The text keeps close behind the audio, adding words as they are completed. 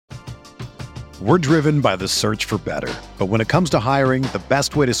We're driven by the search for better. But when it comes to hiring, the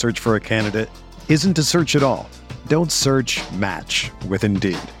best way to search for a candidate isn't to search at all. Don't search, match with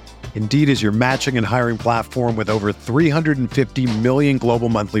Indeed. Indeed is your matching and hiring platform with over 350 million global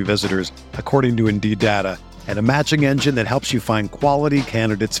monthly visitors, according to Indeed data, and a matching engine that helps you find quality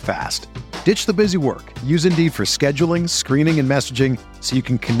candidates fast. Ditch the busy work. Use Indeed for scheduling, screening, and messaging so you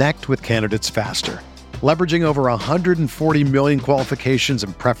can connect with candidates faster. Leveraging over 140 million qualifications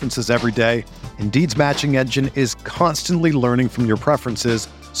and preferences every day, Indeed's matching engine is constantly learning from your preferences,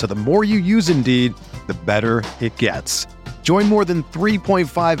 so the more you use Indeed, the better it gets. Join more than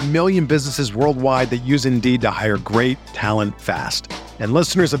 3.5 million businesses worldwide that use Indeed to hire great talent fast. And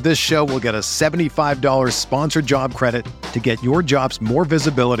listeners of this show will get a $75 sponsored job credit to get your jobs more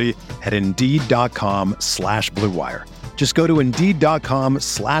visibility at Indeed.com/Blue Wire. Just go to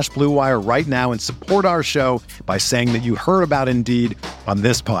Indeed.com/Blue Wire right now and support our show by saying that you heard about Indeed on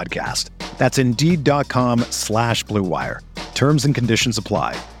this podcast. That's Indeed.com/Blue Wire. Terms and conditions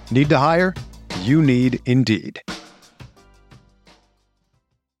apply. Need to hire? You need Indeed.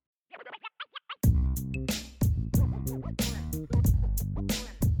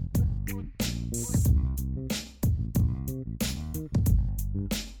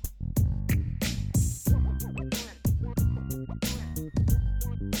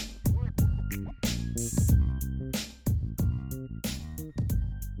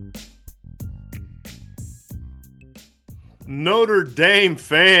 Notre Dame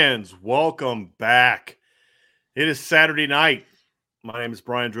fans, welcome back. It is Saturday night. My name is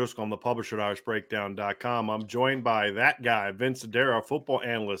Brian Driscoll. I'm the publisher at IrishBreakdown.com. I'm joined by that guy, Vince Adara, football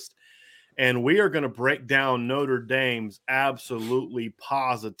analyst, and we are going to break down Notre Dame's absolutely,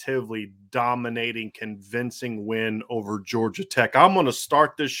 positively dominating, convincing win over Georgia Tech. I'm going to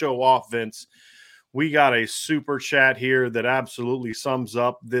start this show off, Vince. We got a super chat here that absolutely sums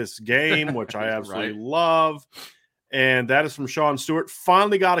up this game, which I absolutely love. And that is from Sean Stewart.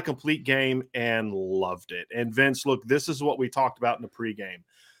 Finally got a complete game and loved it. And Vince, look, this is what we talked about in the pregame.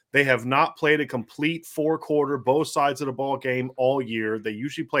 They have not played a complete four-quarter, both sides of the ball game all year. They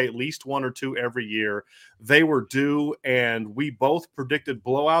usually play at least one or two every year. They were due, and we both predicted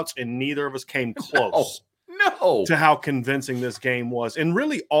blowouts, and neither of us came close to how convincing this game was. And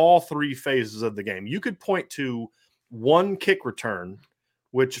really all three phases of the game. You could point to one kick return,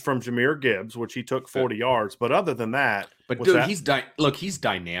 which from Jahmyr Gibbs, which he took 40 yards. But other than that, dude, he's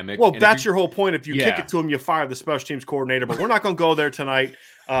dynamic. Well, that's your whole point. If you kick it to him, you fire the special teams coordinator. But we're not going to go there tonight.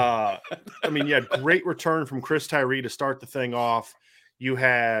 I mean, you had great return from Chris Tyree to start the thing off. You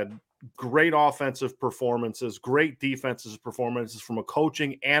had great offensive performances, great defensive performances from a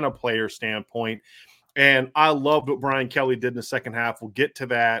coaching and a player standpoint. And I loved what Brian Kelly did in the second half. We'll get to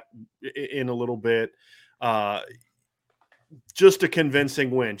that in a little bit. Just a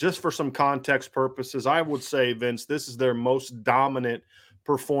convincing win. Just for some context purposes, I would say, Vince, this is their most dominant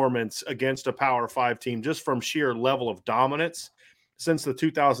performance against a Power 5 team, just from sheer level of dominance since the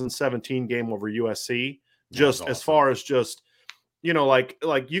 2017 game over USC. Just awesome. As far as just, like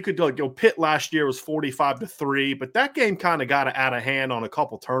you could Pitt last year was 45-3, but that game kind of got out of hand on a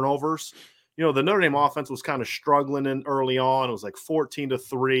couple turnovers. The Notre Dame offense was kind of struggling in early on. It was like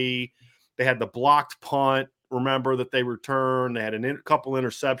 14-3. They had the blocked punt. Remember that they returned. They had a couple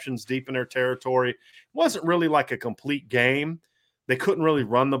interceptions deep in their territory. It wasn't really like a complete game. They couldn't really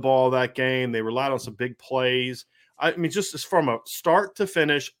run the ball that game. They relied on some big plays. I mean, just as from a start to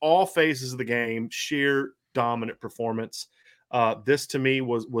finish, all phases of the game, sheer dominant performance. This to me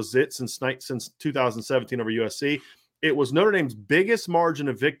was it since 2017 over USC. It was Notre Dame's biggest margin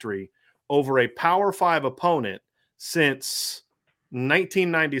of victory over a Power 5 opponent since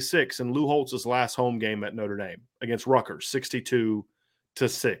 1996 in Lou Holtz's last home game at Notre Dame against Rutgers, 62-0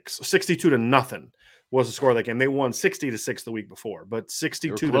 was the score of that game. They won 60-6 the week before, but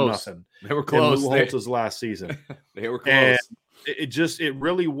 62-0. They were close. In Lou Holtz's last season. They were close. And it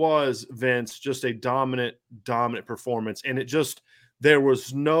really was, Vince, just a dominant performance. And there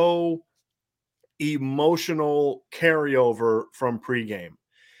was no emotional carryover from pregame.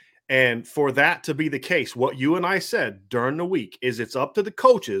 And for that to be the case, what you and I said during the week is it's up to the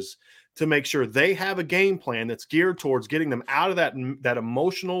coaches to make sure they have a game plan that's geared towards getting them out of that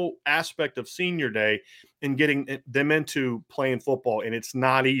emotional aspect of senior day and getting them into playing football. And it's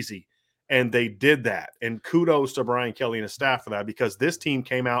not easy. And they did that. And kudos to Brian Kelly and his staff for that, because this team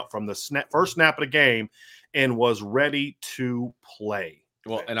came out from the first snap of the game and was ready to play.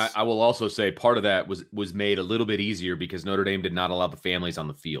 Well, and I will also say part of that was made a little bit easier because Notre Dame did not allow the families on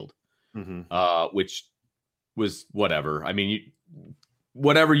the field, which was whatever. I mean,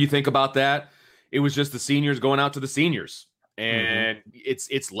 whatever you think about that, it was just the seniors going out to the seniors. and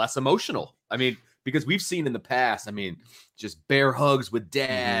it's less emotional. I mean, because we've seen in the past, I mean, just bear hugs with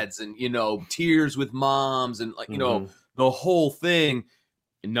dads and, tears with moms and the whole thing.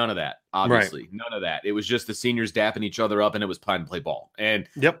 None of that, obviously. Right. None of that. It was just the seniors dapping each other up, and it was time to play ball. And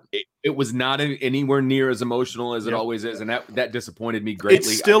it was not anywhere near as emotional as it always is, and that disappointed me greatly.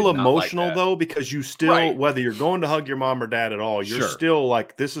 It's still emotional, though, because you still, whether you're going to hug your mom or dad at all, you're still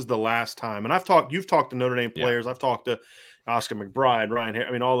like, this is the last time. And you've talked to Notre Dame players. I've talked to Oscar McBride, Ryan Harris.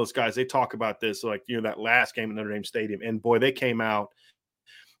 I mean, all those guys, they talk about this, like, that last game at Notre Dame Stadium. And, boy, they came out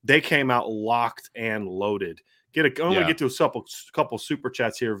locked and loaded. I'm going to get to a couple super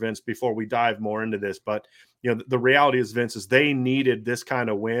chats here, Vince, before we dive more into this. But, the reality is, Vince, is they needed this kind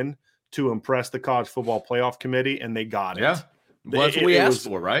of win to impress the College Football Playoff Committee, and they got it. Yeah, well, that's what we asked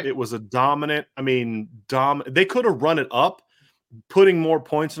for, right? It was a dominant – they could have run it up, putting more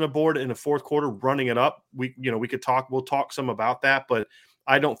points on the board in the fourth quarter, running it up. We'll talk some about that, but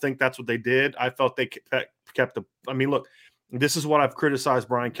I don't think that's what they did. I felt they kept look, this is what I've criticized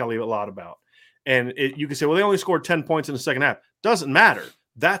Brian Kelly a lot about. And you can say, well, they only scored 10 points in the second half. Doesn't matter.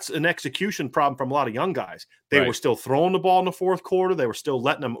 That's an execution problem from a lot of young guys. They were still throwing the ball in the fourth quarter. They were still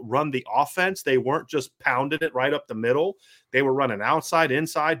letting them run the offense. They weren't just pounding it right up the middle. They were running outside,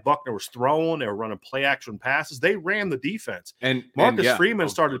 inside. Buckner was throwing. They were running play action passes. They ran the defense. And Marcus Freeman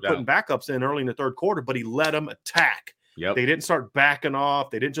started putting backups in early in the third quarter, but he let them attack. Yep. They didn't start backing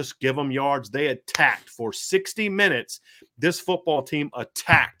off. They didn't just give them yards. They attacked for 60 minutes. This football team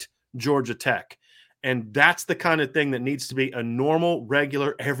attacked Georgia Tech. And that's the kind of thing that needs to be a normal,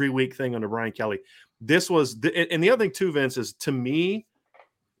 regular, every week thing under Brian Kelly. This was and the other thing too, Vince, is to me,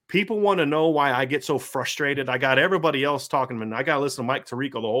 people want to know why I get so frustrated. I got everybody else talking, and I got to listen to Mike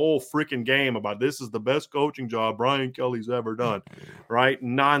Tirico the whole freaking game about this is the best coaching job Brian Kelly's ever done, right?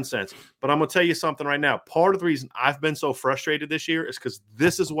 Nonsense. But I'm going to tell you something right now. Part of the reason I've been so frustrated this year is because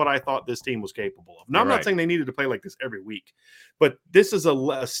this is what I thought this team was capable of. Now, I'm not saying they needed to play like this every week, but this is a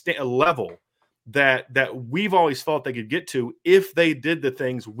level that we've always felt they could get to if they did the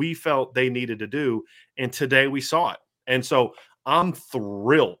things we felt they needed to do. And today we saw it. And so I'm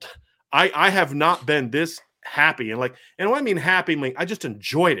thrilled. I have not been this happy. And when I mean happy, I just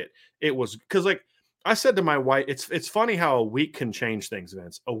enjoyed it. It was because I said to my wife, it's funny how a week can change things,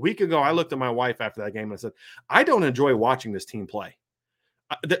 Vince. A week ago, I looked at my wife after that game and I said, I don't enjoy watching this team play.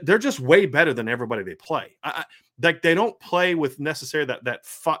 They're just way better than everybody they play. They don't play with necessarily that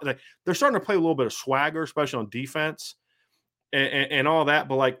fun. They're starting to play a little bit of swagger, especially on defense and all that.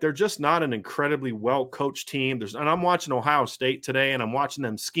 But they're just not an incredibly well coached team. And I'm watching Ohio State today, and I'm watching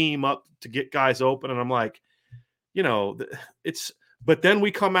them scheme up to get guys open, and I'm like, it's. But then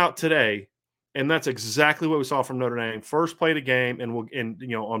we come out today, and that's exactly what we saw from Notre Dame. First play of the game,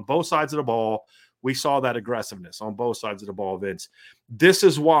 and on both sides of the ball. We saw that aggressiveness on both sides of the ball, Vince. This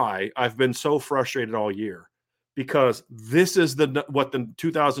is why I've been so frustrated all year, because this is what the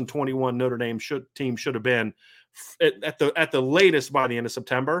 2021 Notre Dame team should have been at the latest by the end of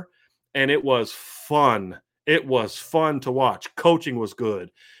September, and it was fun. It was fun to watch. Coaching was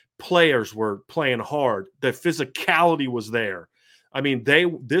good. Players were playing hard. The physicality was there. I mean,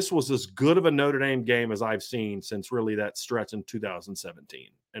 this was as good of a Notre Dame game as I've seen since really that stretch in 2017,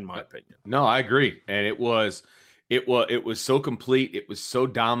 in my opinion. No, I agree. And it was so complete. It was so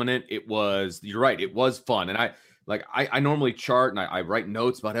dominant. You're right. It was fun. And I normally chart and I write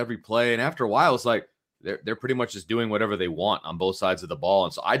notes about every play. And after a while, it's like they're pretty much just doing whatever they want on both sides of the ball.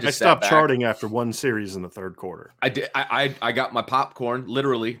 And so I stopped charting after one series in the third quarter. I did. I got my popcorn.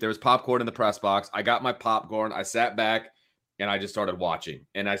 Literally, there was popcorn in the press box. I got my popcorn. I sat back. And I just started watching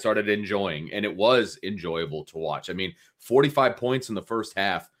and I started enjoying, and it was enjoyable to watch. I mean, 45 points in the first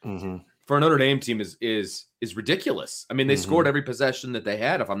half for a Notre Dame team is ridiculous. I mean, they scored every possession that they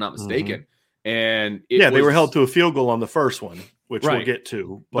had, if I'm not mistaken. And they were held to a field goal on the first one, which we'll get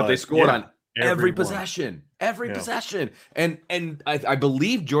to. But they scored on every possession, possession. And I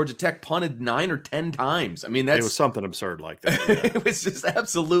believe Georgia Tech punted 9 or 10 times. I mean, it was something absurd like that. Yeah. It was just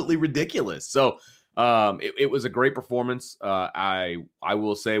absolutely ridiculous. So it was a great performance. I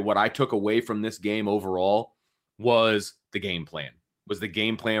will say what I took away from this game overall was the game plan. Was the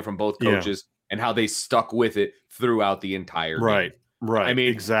game plan from both coaches and how they stuck with it throughout the entire game. Right. I mean,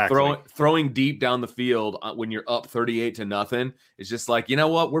 exactly. Throwing deep down the field when you're up 38-0 is just like, you know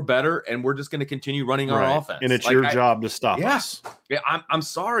what, we're better, and we're just going to continue running our offense. And it's your job to stop us. Yeah, I'm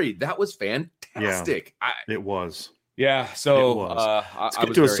sorry. That was fantastic. Yeah, it was. Yeah, so let's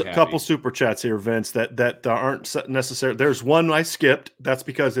get to a couple super chats here, Vince, that aren't necessary. There's one I skipped. That's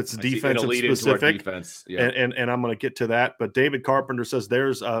because it's defensive specific. Defense. Yeah. And I'm going to get to that. But David Carpenter says,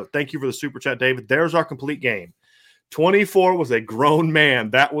 thank you for the super chat, David. There's our complete game. 24 was a grown man.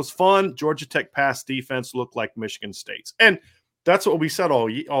 That was fun. Georgia Tech pass defense looked like Michigan State's. And that's what we said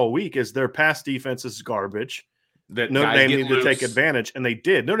all week is their pass defense is garbage. That Notre Dame needed loose. to take advantage, and they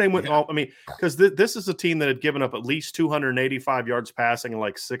did. Notre Dame went all – I mean, because this is a team that had given up at least 285 yards passing in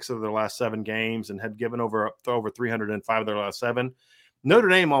like 6 of their last 7 games and had given over 305 of their last 7. Notre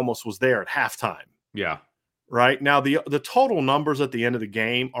Dame almost was there at halftime. Yeah. Right now, the total numbers at the end of the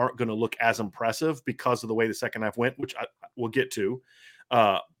game aren't going to look as impressive because of the way the second half went, which I will get to.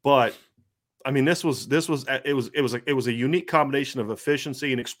 But I mean, it was a unique combination of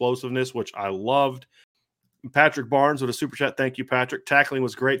efficiency and explosiveness, which I loved. Patrick Barnes with a super chat. Thank you, Patrick. Tackling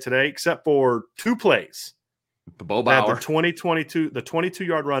was great today, except for 2 plays. The Bo Bauer. The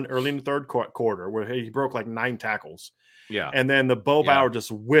 22-yard run early in the third quarter where he broke like 9 tackles. Yeah. And then the Bo Bauer just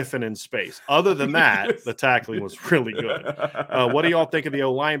whiffing in space. Other than that, the tackling was really good. What do y'all think of the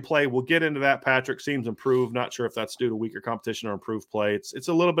O-line play? We'll get into that. Patrick seems improved. Not sure if that's due to weaker competition or improved play. It's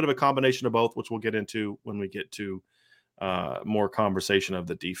a little bit of a combination of both, which we'll get into when we get to more conversation of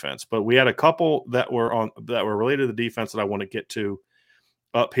the defense. But we had a couple that were related to the defense that I want to get to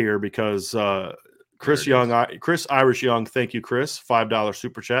up here because Chris Irish Young, thank you, Chris. $5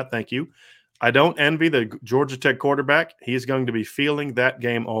 super chat. Thank you. I don't envy the Georgia Tech quarterback. He's going to be feeling that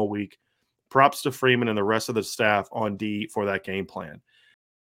game all week. Props to Freeman and the rest of the staff on D for that game plan.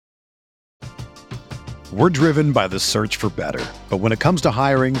 We're driven by the search for better. But when it comes to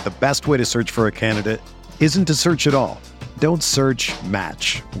hiring, the best way to search for a candidate isn't to search at all. Don't search,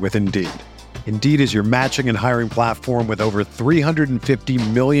 match with Indeed. Indeed is your matching and hiring platform with over 350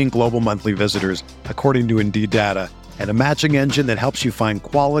 million global monthly visitors, according to Indeed data, and a matching engine that helps you find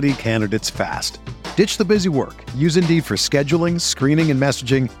quality candidates fast. Ditch the busy work. Use Indeed for scheduling, screening, and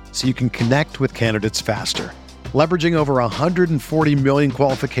messaging so you can connect with candidates faster. Leveraging over 140 million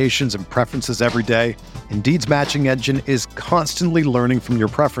qualifications and preferences every day, Indeed's matching engine is constantly learning from your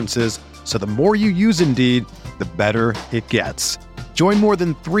preferences, so the more you use Indeed, the better it gets. Join more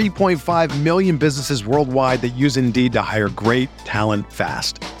than 3.5 million businesses worldwide that use Indeed to hire great talent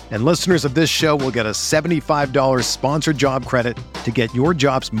fast. And listeners of this show will get a $75 sponsored job credit to get your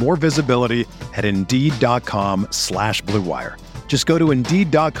jobs more visibility at Indeed.com/Blue Wire. Just go to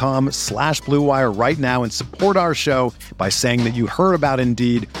Indeed.com/Blue Wire right now and support our show by saying that you heard about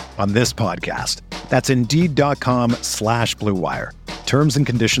Indeed on this podcast. That's Indeed.com/Blue Wire. Terms and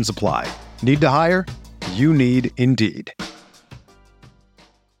conditions apply. Need to hire? You need Indeed.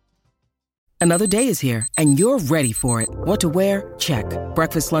 Another day is here, and you're ready for it. What to wear? Check.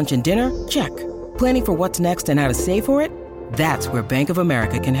 Breakfast, lunch, and dinner? Check. Planning for what's next and how to save for it? That's where Bank of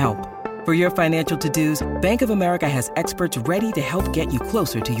America can help. For your financial to-dos, Bank of America has experts ready to help get you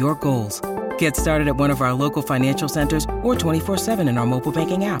closer to your goals. Get started at one of our local financial centers or 24/7 in our mobile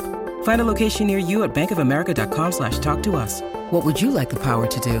banking app. Find a location near you at bankofamerica.com/talktous. What would you like the power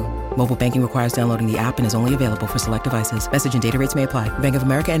to do? Mobile banking requires downloading the app and is only available for select devices. Message and data rates may apply. Bank of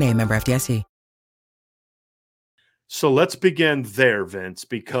America NA, member FDIC. So let's begin there, Vince,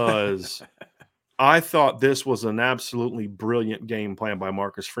 because I thought this was an absolutely brilliant game plan by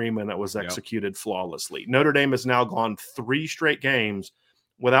Marcus Freeman that was executed flawlessly. Notre Dame has now gone 3 straight games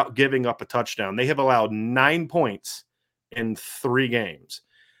without giving up a touchdown. They have allowed 9 points in 3 games.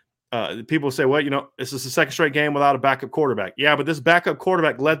 People say, well, this is the second straight game without a backup quarterback. Yeah, but this backup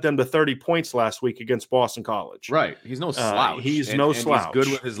quarterback led them to 30 points last week against Boston College. Right. He's no slouch. He's no slouch. He's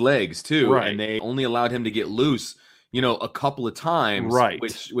good with his legs, too. Right. And they only allowed him to get loose, a couple of times, right?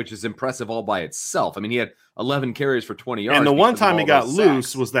 Which is impressive all by itself. I mean, he had 11 carries for 20 yards. And the one time he got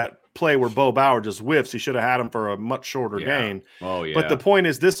loose was that play where Bo Bauer just whiffs. He should have had him for a much shorter gain. Oh, yeah. But the point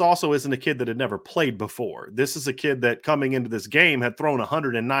is, this also isn't a kid that had never played before. This is a kid that coming into this game had thrown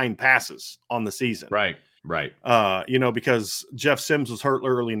 109 passes on the season. Right. Because Jeff Sims was hurt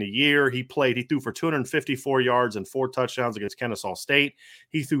early in the year. He threw for 254 yards and 4 touchdowns against Kennesaw State.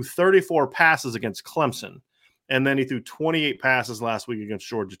 He threw 34 passes against Clemson. And then he threw 28 passes last week against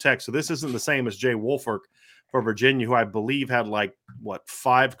Georgia Tech. So this isn't the same as Jay Wolford for Virginia, who I believe had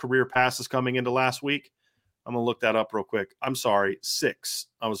 5 career passes coming into last week. I'm going to look that up real quick. I'm sorry, 6.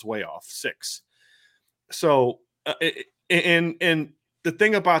 I was way off. 6. So, and the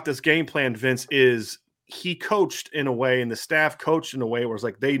thing about this game plan, Vince, is he coached in a way and the staff coached in a way where it's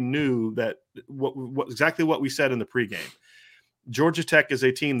like they knew that exactly what we said in the pregame. Georgia Tech is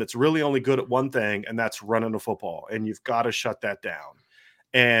a team that's really only good at one thing, and that's running the football, and you've got to shut that down.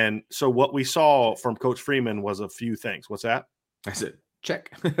 And so what we saw from Coach Freeman was a few things. What's that? I said, check.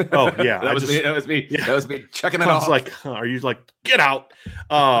 Oh, yeah. That was me. Yeah. That was me checking it I off. was like, are you get out?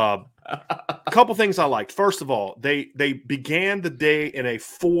 A couple things I liked. First of all, they began the day in a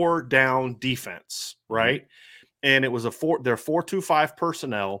 4-down defense, right? and it was their 4-2-5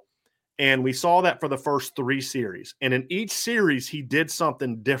 personnel. And we saw that for the first 3 series. And in each series, he did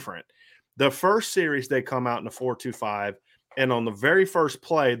something different. The first series, they come out in a 4-2-5. And on the very first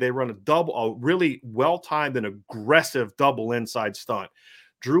play, they run a really well-timed and aggressive double inside stunt.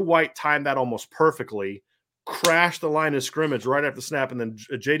 Drew White timed that almost perfectly, crashed the line of scrimmage right after the snap, and then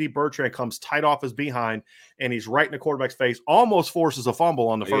J.D. Bertrand comes tight off his behind, and he's right in the quarterback's face, almost forces a fumble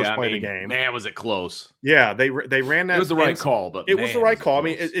on the first play of the game. Man, was it close. Yeah, they ran that. It was the right call, but it was the right call. I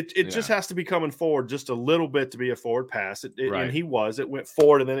mean, it just has to be coming forward just a little bit to be a forward pass. Right. And he was. It went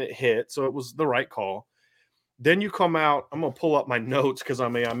forward, and then it hit, so it was the right call. Then you come out. I'm going to pull up my notes because I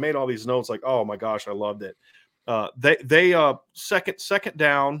made all these notes like, oh, my gosh, I loved it. Second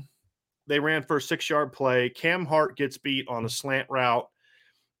down, they ran for a 6-yard play. Cam Hart gets beat on a slant route,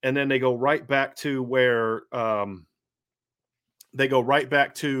 and then they go right back to where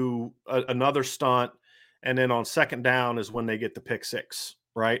another stunt, and then on second down is when they get the pick 6,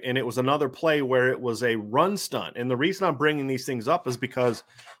 right? And it was another play where it was a run stunt. And the reason I'm bringing these things up is because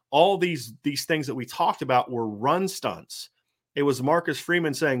all these things that we talked about were run stunts. It was Marcus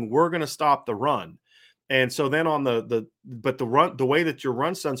Freeman saying, we're going to stop the run. And so then on the way that your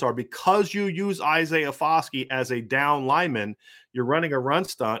run stunts are, because you use Isaiah Foskey as a down lineman, you're running a run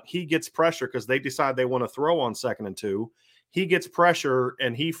stunt. He gets pressure because they decide they want to throw on 2nd and 2. He gets pressure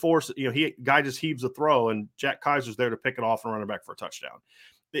and he forces, guy just heaves a throw, and Jack Kaiser's there to pick it off and run it back for a touchdown.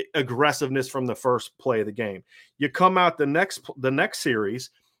 The aggressiveness from the first play of the game. You come out the next series,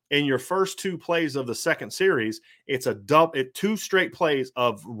 in your first 2 plays of the second series, it's 2 straight plays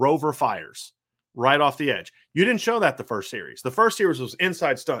of rover fires right off the edge. You didn't show that the first series. The first series was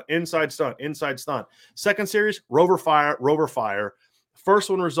inside stunt, inside stunt, inside stunt. Second series, rover fire, rover fire. First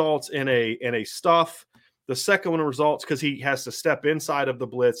one results in a stuff. The second one results because he has to step inside of the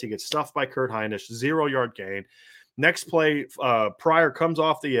blitz. He gets stuffed by Kurt Hinish, 0-yard gain. Next play, Pryor comes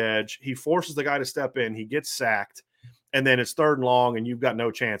off the edge. He forces the guy to step in. He gets sacked. And then it's 3rd and long, and you've got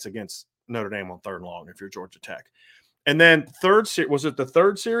no chance against Notre Dame on 3rd and long if you're Georgia Tech. And then was it the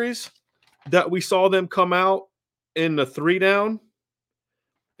third series that we saw them come out in the 3-down?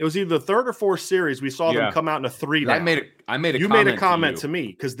 It was either the 3rd or 4th series we saw them come out in a 3-down. I made a you comment made a comment to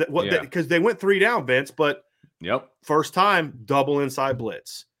me because they went 3 down, Vince, but first time double inside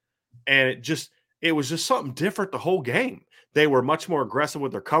blitz. And it was just something different the whole game. They were much more aggressive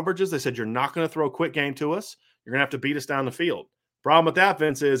with their coverages. They said, you're not going to throw a quick game to us. You're going to have to beat us down the field. Problem with that,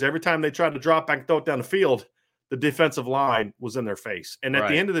 Vince, is every time they tried to drop back and throw it down the field, the defensive line was in their face. And at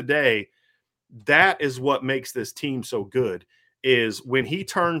the end of the day, that is what makes this team so good, is when he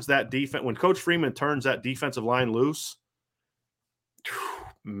turns that defense, when Coach Freeman turns that defensive line loose,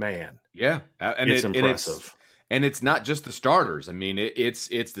 man. Yeah. And it's impressive. And it's not just the starters. I mean, it's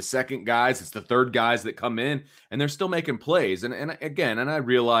the second guys, it's the third guys that come in, and they're still making plays. And again, I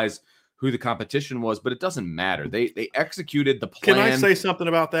realize who the competition was, but it doesn't matter. They executed the plan. Can I say something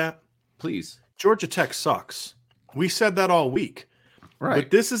about that? Please. Georgia Tech sucks. We said that all week. Right.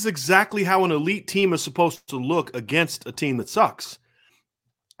 But this is exactly how an elite team is supposed to look against a team that sucks.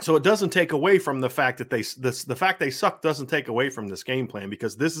 So it doesn't take away from the fact that the fact they suck doesn't take away from this game plan,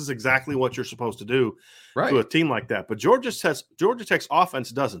 because this is exactly what you're supposed to do to a team like that. But Georgia Tech's offense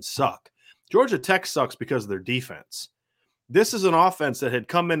doesn't suck. Georgia Tech sucks because of their defense. This is an offense that had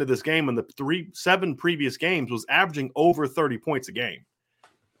come into this game in the 7 previous games was averaging over 30 points a game.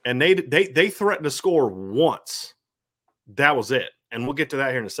 And they threatened to score once. That was it. And we'll get to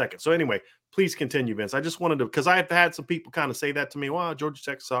that here in a second. So anyway, please continue, Vince. I just wanted to, because I have had some people kind of say that to me. Wow, Georgia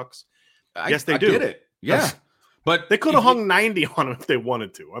Tech sucks. Yes, they do. I get it. Yeah. But they could have hung 90 on them if they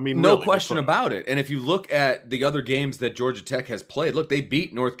wanted to. I mean, no question about it. And if you look at the other games that Georgia Tech has played, look, they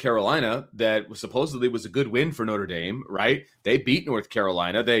beat North Carolina. That supposedly was a good win for Notre Dame, right? They beat North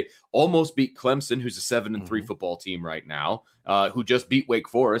Carolina. They almost beat Clemson, who's a 7-3 football team right now, who just beat Wake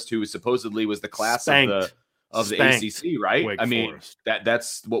Forest, who supposedly was the class of the ACC, right? Wake Forest.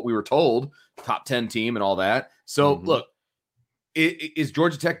 That's what we were told, top 10 team and all that. So look, is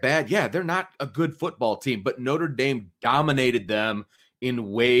Georgia Tech bad? Yeah, they're not a good football team, but Notre Dame dominated them in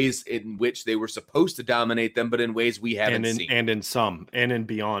ways in which they were supposed to dominate them, but in ways we haven't seen. And in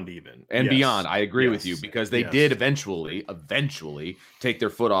beyond even. And beyond, I agree with you, because they did eventually take their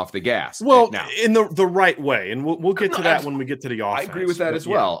foot off the gas. Well, now, in the right way, and we'll get to that when we get to the offense. I agree with that as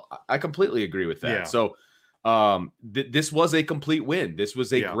well. I completely agree with that. Yeah. So this was a complete win. This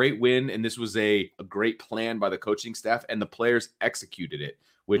was a great win, and this was a great plan by the coaching staff, and the players executed it,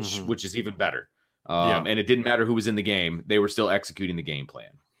 which is even better. And it didn't matter who was in the game. They were still executing the game plan.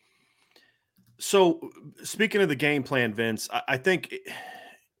 So speaking of the game plan, Vince, I think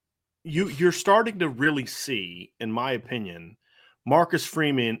you're starting to really see, in my opinion, Marcus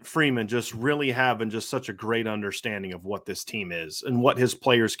Freeman just really having just such a great understanding of what this team is and what his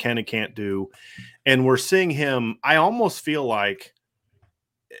players can and can't do. And we're seeing him, I almost feel like,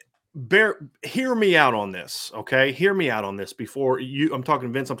 hear me out on this, okay? Hear me out on this before you. I'm talking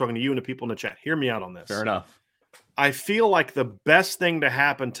to Vince, I'm talking to you and the people in the chat. Hear me out on this. Fair enough. I feel like the best thing to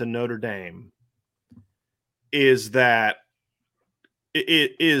happen to Notre Dame is that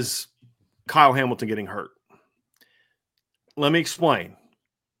it is Kyle Hamilton getting hurt. Let me explain.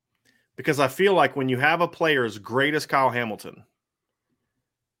 Because I feel like when you have a player as great as Kyle Hamilton,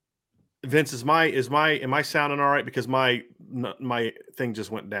 Vince, am I sounding all right? Because my thing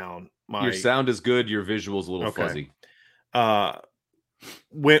just went down. Your sound is good. Your visual's a little fuzzy.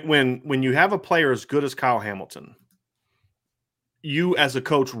 When you have a player as good as Kyle Hamilton, you as a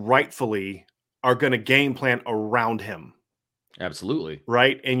coach rightfully are going to game plan around him. Absolutely.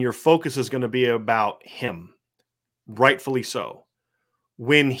 Right? And your focus is going to be about him. Rightfully so.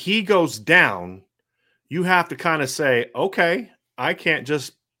 When he goes down, you have to kind of say, okay, I can't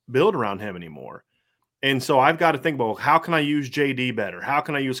just build around him anymore. And so I've got to think about, how can I use JD better? How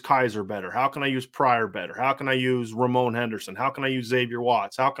can I use Kaiser better? How can I use Pryor better? How can I use Ramon Henderson? How can I use Xavier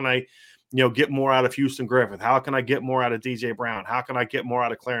Watts? How can I, get more out of Houston Griffith? How can I get more out of DJ Brown? How can I get more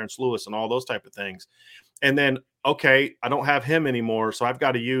out of Clarence Lewis and all those type of things? And then, okay, I don't have him anymore, so I've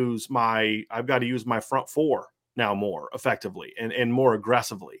got to use my front four now more effectively and more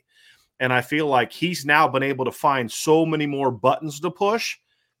aggressively. And I feel like he's now been able to find so many more buttons to push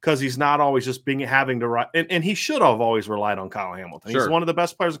because he's not always just having to write. And he should have always relied on Kyle Hamilton. Sure. He's one of the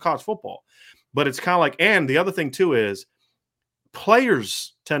best players in college football. But it's kind of like, and the other thing too is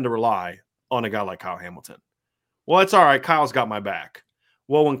players tend to rely on a guy like Kyle Hamilton. Well, it's all right. Kyle's got my back.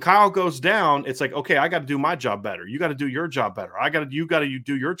 Well, when Kyle goes down, it's like, okay, I got to do my job better. You got to do your job better. You got to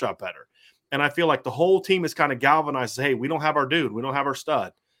do your job better. And I feel like the whole team is kind of galvanized. Hey, we don't have our dude. We don't have our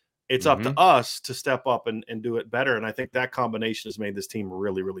stud. It's up to us to step up and do it better. And I think that combination has made this team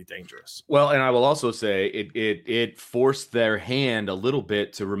really, really dangerous. Well, and I will also say it forced their hand a little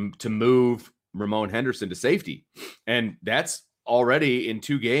bit to move Ramon Henderson to safety. And that's already in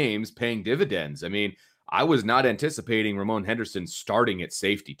 2 games paying dividends. I mean, I was not anticipating Ramon Henderson starting at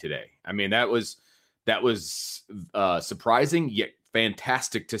safety today. I mean, that was surprising yet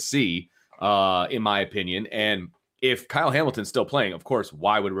fantastic to see, in my opinion. And if Kyle Hamilton's still playing, of course,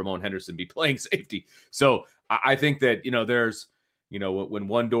 why would Ramon Henderson be playing safety? So I think that, there's, when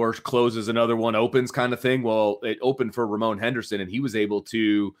one door closes, another one opens kind of thing. Well, it opened for Ramon Henderson and he was able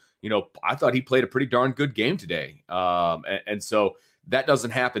to, I thought he played a pretty darn good game today. And so that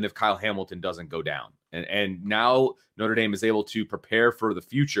doesn't happen if Kyle Hamilton doesn't go down. And now Notre Dame is able to prepare for the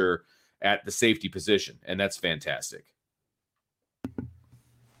future at the safety position. And that's fantastic.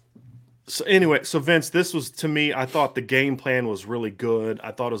 So anyway, Vince, this was, to me, I thought the game plan was really good.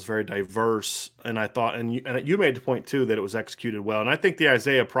 I thought it was very diverse. And I thought, and you made the point too, that it was executed well. And I think the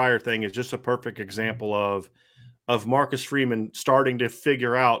Isaiah Pryor thing is just a perfect example of Marcus Freeman starting to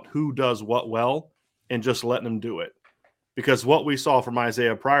figure out who does what well and just letting him do it. Because what we saw from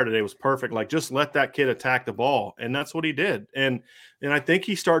Isaiah Pryor today was perfect. Like, just let that kid attack the ball. And that's what he did. And I think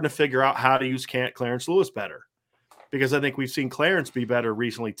he's starting to figure out how to use Clarence Lewis better. Because I think we've seen Clarence be better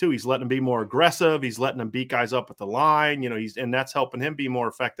recently too. He's letting him be more aggressive. He's letting him beat guys up at the line. And that's helping him be more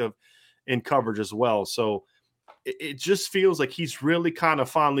effective in coverage as well. So it just feels like he's really kind of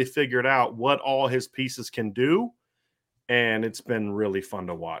finally figured out what all his pieces can do. And it's been really fun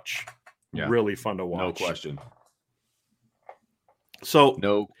to watch. Yeah. Really fun to watch. No question. So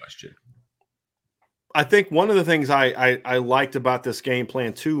no question. I think one of the things I liked about this game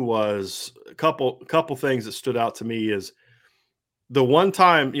plan too was a couple things that stood out to me is the one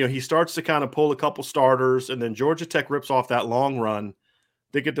time, he starts to kind of pull a couple starters and then Georgia Tech rips off that long run.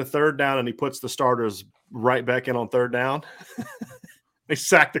 They get to 3rd down and he puts the starters right back in on 3rd down. They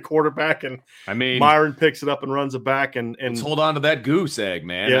sack the quarterback and Myron picks it up and runs it back. And let's hold on to that goose egg,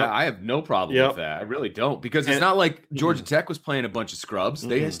 man. Yeah. I have no problem with that. I really don't, because it's not like Georgia Tech was playing a bunch of scrubs.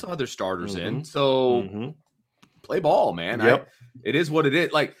 They still had their starters in. So play ball, man. Yep. It is what it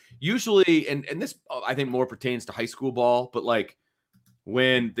is. Like usually, and this I think more pertains to high school ball, but like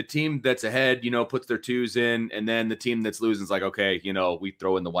when the team that's ahead, puts their 2s in, and then the team that's losing is like, okay, we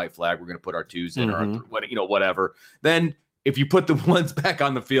throw in the white flag, we're going to put our 2s in, or whatever. Then if you put the 1s back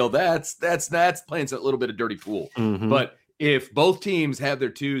on the field, that's playing a little bit of dirty pool. But if both teams have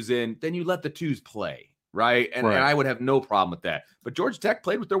their 2s in, then you let the 2s play. right? And I would have no problem with that. But Georgia Tech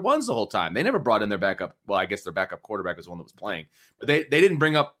played with their ones the whole time. They never brought in their backup. Well, I guess their backup quarterback was the one that was playing, but they didn't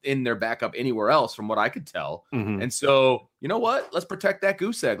bring up in their backup anywhere else from what I could tell. And so, you know what? Let's protect that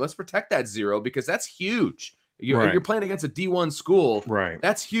goose egg. Let's protect that zero because that's huge. You're playing against a D1 school. Right.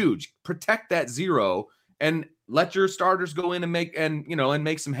 That's huge. Protect that zero and let your starters go in and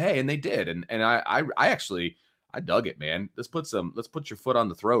make some hay. And they did. And I actually dug it, man. Let's put your foot on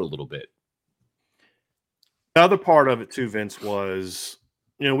the throat a little bit. The other part of it too, Vince, was,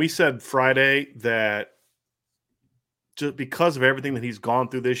 we said Friday that just because of everything that he's gone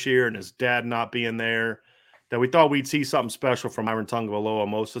through this year and his dad not being there, that we thought we'd see something special from Myron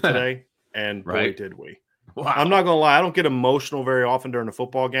Tagovailoa today. And boy, did we. Wow. I'm not going to lie. I don't get emotional very often during a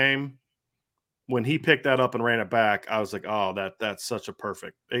football game. When he picked that up and ran it back, I was like, oh, that's such a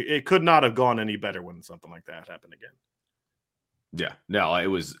perfect. It could not have gone any better when something like that happened again. Yeah, no, it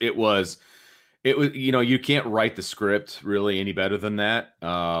was, you can't write the script really any better than that,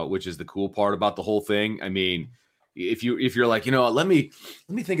 which is the cool part about the whole thing. I mean, if you're like, let me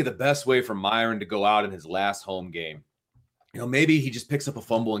think of the best way for Myron to go out in his last home game. Maybe he just picks up a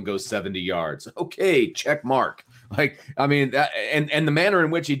fumble and goes 70 yards. Okay, check mark. And the manner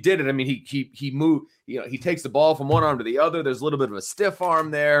in which he did it, I mean, he moved, he takes the ball from one arm to the other. There's a little bit of a stiff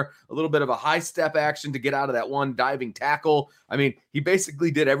arm there, a little bit of a high step action to get out of that one diving tackle. I mean, he basically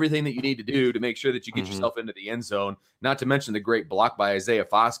did everything that you need to do to make sure that you get yourself into the end zone, not to mention the great block by Isaiah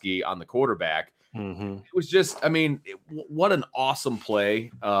Foskey on the quarterback. It was just, what an awesome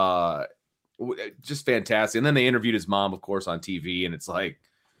play. Just fantastic. And then they interviewed his mom, of course, on TV, and it's like,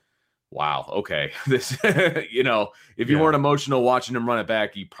 wow, okay. This, if you weren't emotional watching him run it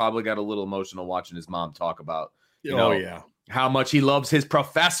back, you probably got a little emotional watching his mom talk about, how much he loves his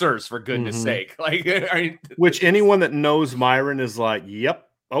professors, for goodness sake. Which anyone that knows Myron is like,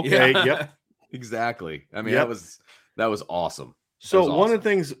 yep, okay, yep. Exactly. I mean, that was awesome. So one of the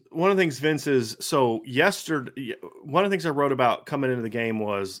things, Vince, is yesterday, one of the things I wrote about coming into the game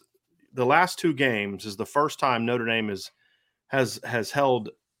was the last two games is the first time Notre Dame has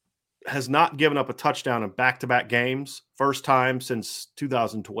not given up a touchdown in back-to-back games. First time since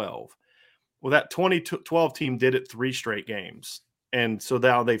 2012. Well, that 2012 team did it 3 straight games. And so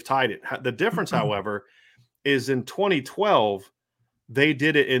now they've tied it. The difference, however, is in 2012, they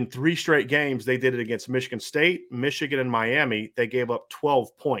did it in 3 straight games. They did it against Michigan State, Michigan, and Miami. They gave up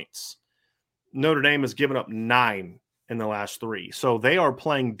 12 points. Notre Dame has given up 9 in the last 3. So they are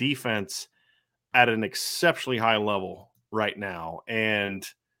playing defense at an exceptionally high level right now. And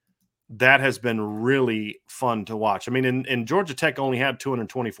that has been really fun to watch. I mean, in Georgia Tech only had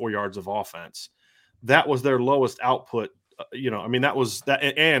 224 yards of offense. That was their lowest output. That was that.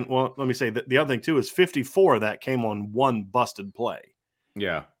 And well, let me say that the other thing too is 54 of that came on one busted play.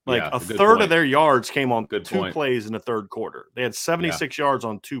 Yeah. A third of their yards came on 2 plays in the third quarter. They had 76 yards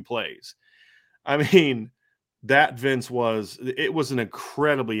on 2 plays. I mean, that, Vince, was an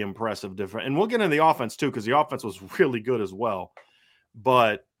incredibly impressive difference. And we'll get into the offense too, because the offense was really good as well.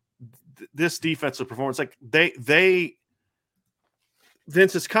 But this defensive performance, like they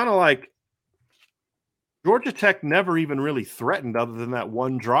Vince, it's kind of like Georgia Tech never even really threatened other than that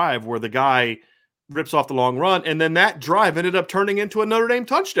one drive where the guy rips off the long run. And then that drive ended up turning into a Notre Dame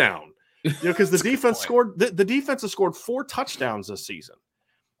touchdown, because the defense scored, the defense has scored 4 touchdowns this season.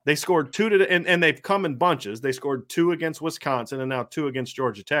 They scored 2 and they've come in bunches. They scored 2 against Wisconsin and now 2 against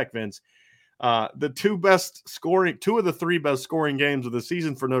Georgia Tech, Vince. The 2 of the 3 best scoring games of the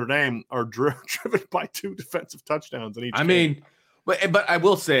season for Notre Dame are driven by 2 defensive touchdowns in each game. But I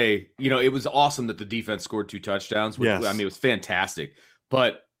will say, it was awesome that the defense scored 2 touchdowns. Yes. It was fantastic.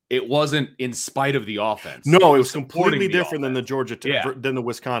 But it wasn't in spite of the offense. No, it was completely different than the Georgia than the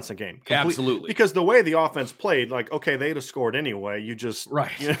Wisconsin game. Absolutely. Because the way the offense played, they'd have scored anyway. You just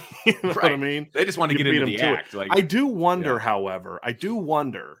right. You know what I mean? They just want to get into the act. I do wonder, however,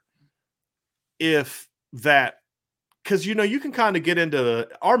 if that, because you can kind of get into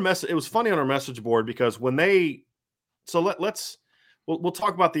our message. It was funny on our message board because when we'll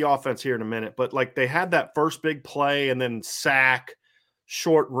talk about the offense here in a minute, but they had that first big play and then sack,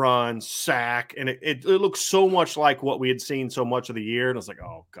 short run, sack, and it looks so much like what we had seen so much of the year. And I was like,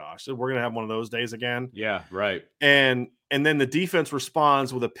 oh gosh, we're gonna have one of those days again. Yeah, right. And then the defense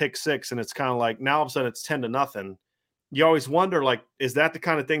responds with a pick 6, and it's kind of like now all of a sudden it's 10-0. You always wonder, is that the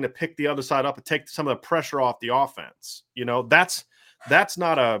kind of thing to pick the other side up and take some of the pressure off the offense? That's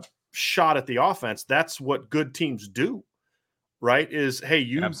not a shot at the offense. That's what good teams do, right? Is, hey,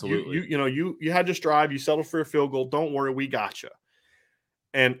 you had your drive, you settled for a field goal. Don't worry, we got you.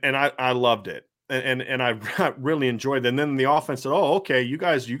 And I loved it. and I really enjoyed that. And then the offense said, "Oh, okay, you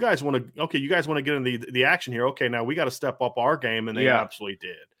guys want to get in the action here. Okay, now we got to step up our game," and they absolutely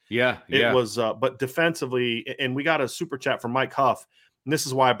did. Yeah, it was. But defensively, and we got a super chat from Mike Huff. And this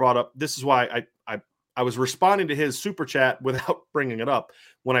is why I brought up. This is why I was responding to his super chat without bringing it up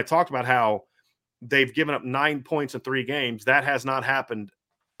when I talked about how they've given up 9 points in 3 games. That has not happened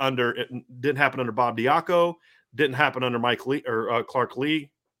didn't happen under Bob Diaco, didn't happen under Mike Lee or Clark Lee,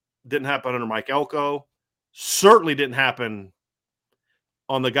 didn't happen under Mike Elko, certainly didn't happen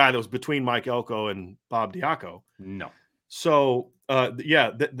on the guy that was between Mike Elko and Bob Diaco. No. So,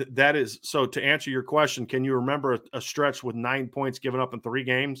 that is – so to answer your question, can you remember a stretch with 9 points given up in 3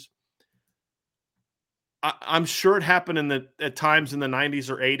 games? I'm sure it happened at times in the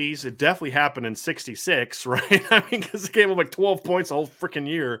 90s or 80s. It definitely happened in 66, right? I mean, because it gave up like 12 points the whole freaking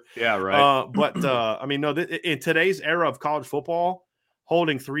year. Yeah, right. In today's era of college football,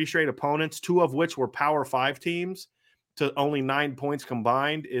 holding 3 straight opponents, 2 of which were Power 5 teams, to only 9 points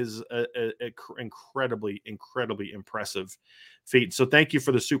combined is a incredibly, incredibly impressive feat. So thank you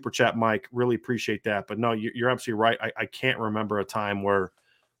for the super chat, Mike. Really appreciate that. But no, you're absolutely right. I can't remember a time where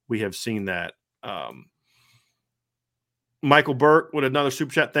we have seen that. Michael Burke with another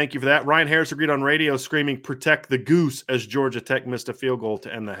super chat. Thank you for that. Ryan Harris agreed on radio screaming, "Protect the goose," as Georgia Tech missed a field goal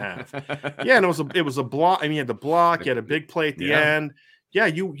to end the half. Yeah, and it was a block. I mean, you had the block, you had a big play at the end. Yeah,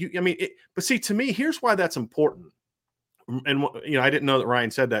 but see, to me, here's why that's important. And I didn't know that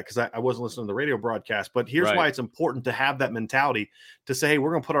Ryan said that because I wasn't listening to the radio broadcast, but here's why it's important to have that mentality to say, hey, we're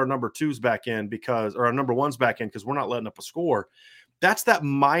going to put our number 2s back in or our number 1s back in because we're not letting up a score. That's that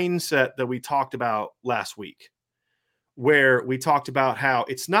mindset that we talked about last week, where we talked about how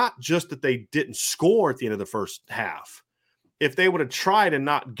it's not just that they didn't score at the end of the first half. If they would have tried and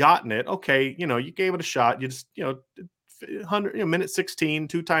not gotten it, okay, you gave it a shot. You just, 100, minute 16,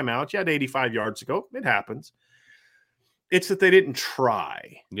 2 timeouts. You had 85 yards to go. It happens. It's that they didn't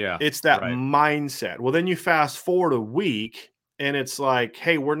try. Yeah. It's that mindset. Well, then you fast forward a week and it's like,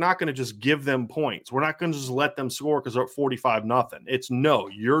 hey, we're not going to just give them points. We're not going to just let them score because they're at 45-0. It's no,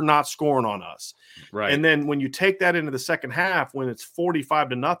 you're not scoring on us. Right. And then when you take that into the second half, when it's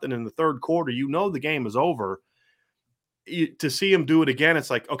 45-0 in the third quarter, the game is over. To see them do it again, it's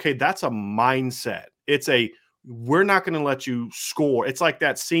like, okay, that's a mindset. We're not going to let you score. It's like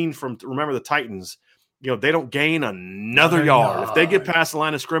that scene from, remember the Titans, they don't gain another yard. If they get past the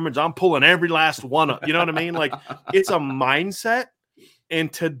line of scrimmage, I'm pulling every last one up. You know what I mean? Like, it's a mindset.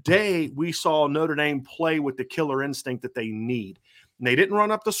 And today we saw Notre Dame play with the killer instinct that they need. And they didn't run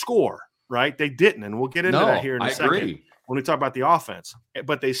up the score, right? They didn't. And we'll get into that here in a second when we talk about the offense.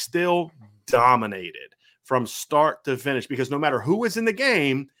 But they still dominated from start to finish because no matter who was in the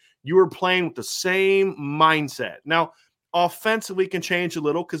game, you were playing with the same mindset. Now, offensively can change a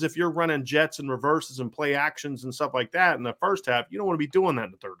little because if you're running jets and reverses and play actions and stuff like that in the first half, you don't want to be doing that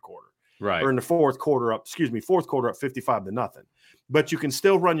in the third quarter. Right. Or in the fourth quarter up 55-0. But you can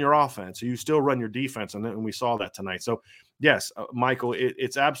still run your offense. Or you still run your defense. And we saw that tonight. So, yes, Michael,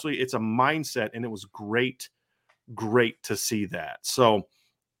 it's a mindset, and it was great to see that. So,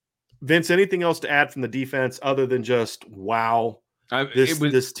 Vince, anything else to add from the defense other than just, wow,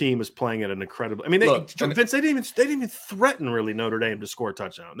 this team is playing at an incredible. I mean, Vince, they didn't even threaten really Notre Dame to score a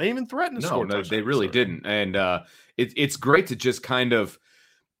touchdown. They didn't even threaten to score a touchdown. They really didn't. And it's great to just it's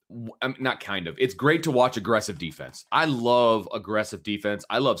great to watch aggressive defense. I love aggressive defense.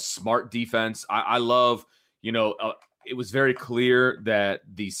 I love smart defense. I love, it was very clear that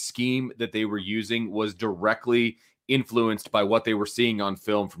the scheme that they were using was directly influenced by what they were seeing on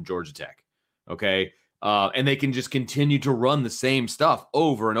film from Georgia Tech. Okay. And they can just continue to run the same stuff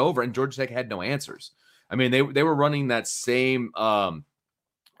over and over. And Georgia Tech had no answers. I mean, they were running that same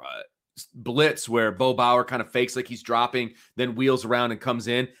blitz where Bo Bauer kind of fakes like he's dropping, then wheels around and comes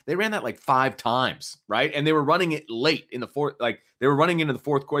in. They ran that like 5 times, right? And they were running it late in the fourth. Like they were running into the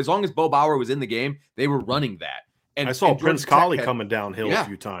fourth quarter. As long as Bo Bauer was in the game, they were running that. And I saw Prince Collie coming downhill a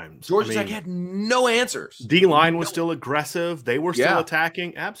few times. Georgia Tech had no answers. D-line was still aggressive. They were still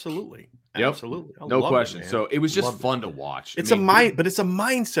attacking. Absolutely. Yep. Absolutely. No question. So it was just fun to watch. But it's a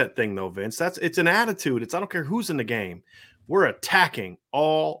mindset thing though, Vince. It's an attitude. I don't care who's in the game. We're attacking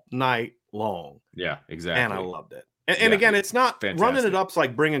all night long. Yeah, exactly. And I loved it. And again, it's not running it up's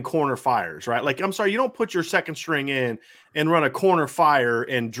like bringing corner fires, right? Like, I'm sorry, you don't put your second string in and run a corner fire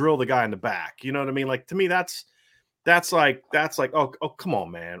and drill the guy in the back. You know what I mean? Like, to me, that's like, oh, come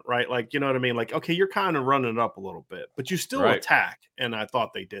on, man. Right. Like, you know what I mean? Like, okay, you're kind of running it up a little bit, but you still attack. And I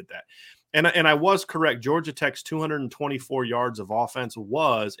thought they did that. And I was correct. Georgia Tech's 224 yards of offense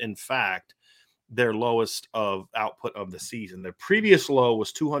was, in fact, their lowest of output of the season. Their previous low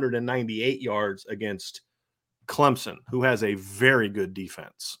was 298 yards against Clemson, who has a very good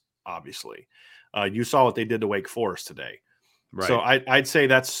defense, obviously. You saw what they did to Wake Forest today. Right. So I'd say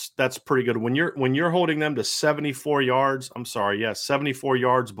that's pretty good. When you're holding them to 74 yards, 74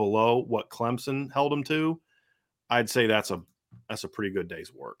 yards below what Clemson held them to, I'd say that's a pretty good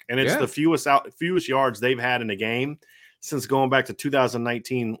day's work. And it's the fewest yards they've had in a game since going back to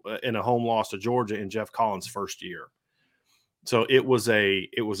 2019 in a home loss to Georgia in Jeff Collins' first year. So it was a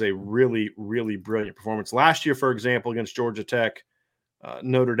really, really brilliant performance. Last year, for example, against Georgia Tech,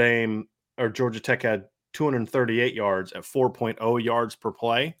 Georgia Tech had 238 yards at 4.0 yards per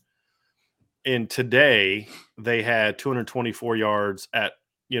play. And today they had 224 yards at,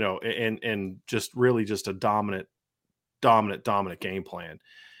 and just really just a dominant game plan.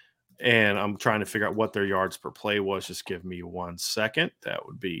 And I'm trying to figure out what their yards per play was. Just give me 1 second. That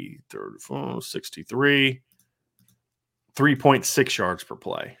would be 63, 3.6 yards per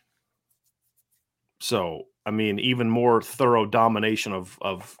play. So, I mean, even more thorough domination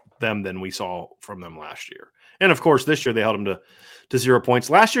of them than we saw from them last year. And of course, this year they held them to 0 points.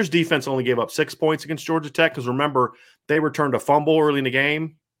 Last year's defense only gave up 6 points against Georgia Tech because remember, they returned a fumble early in the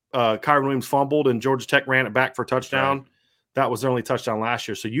game. Kyron Williams fumbled and Georgia Tech ran it back for a touchdown. Right. That was their only touchdown last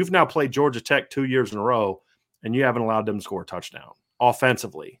year. So you've now played Georgia Tech 2 years in a row and you haven't allowed them to score a touchdown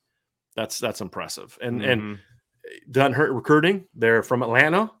offensively. That's impressive. And doesn't hurt recruiting. They're from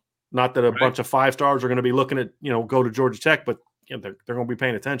Atlanta. Not that a bunch of 5 stars are going to be looking at, go to Georgia Tech, but they're going to be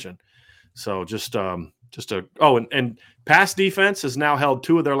paying attention. So and pass defense has now held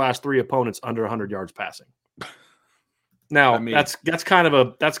 2 of their last 3 opponents under 100 yards passing. Now, I mean, that's kind of a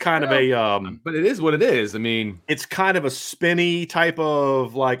but it is what it is. I mean, it's kind of a spinny type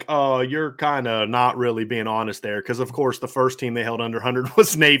of like, oh, you're kind of not really being honest there because of course the first team they held under 100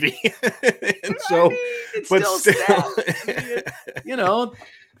 was Navy. And so it's still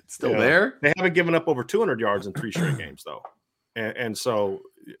it's still there. They haven't given up over 200 yards in 3 straight games though. And so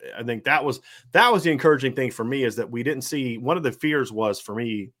I think that was the encouraging thing for me is that we didn't see one of the fears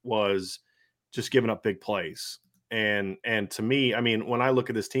was just giving up big plays. And to me, I mean, when I look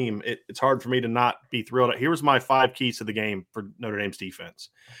at this team, it's hard for me to not be thrilled. Here's my 5 keys to the game for Notre Dame's defense.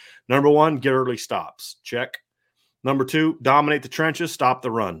 Number 1, get early stops. Check. Number 2, dominate the trenches, stop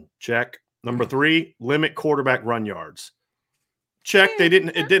the run. Check. Number 3, limit quarterback run yards. Check. It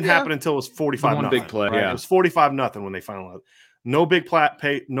didn't happen until it was 45-0. Big play. Right? Yeah. It was 45-0 when they finally led. No big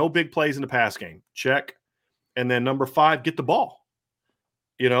plays in the pass game. Check. And then number 5, get the ball.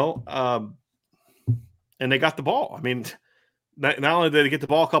 And they got the ball. I mean, not only did they get the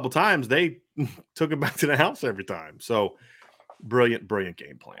ball a couple times, they took it back to the house every time. So brilliant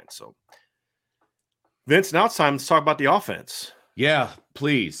game plan. So Vince, now it's time to talk about the offense. Yeah,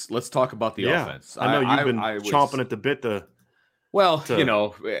 please. Let's talk about the offense. I know you've been chomping at the bit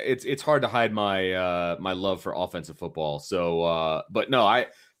it's hard to hide my my love for offensive football. So but no, I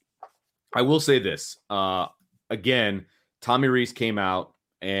will say this. Again, Tommy Rees came out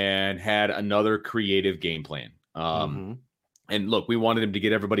and had another creative game plan. And look, we wanted him to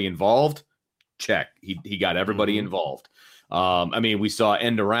get everybody involved. Check. He got everybody involved. I mean, we saw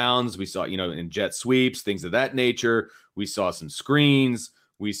end arounds. We saw, in jet sweeps, things of that nature. We saw some screens.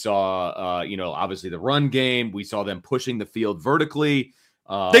 We saw, obviously the run game. We saw them pushing the field vertically.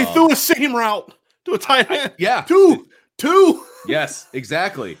 They threw a seam route to a tight end. Yeah. Two. Yes,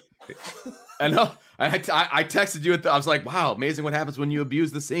 exactly. I know. I texted you. I was like, wow, amazing what happens when you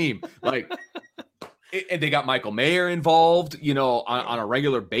abuse the seam. Like, and they got Michael Mayer involved, on a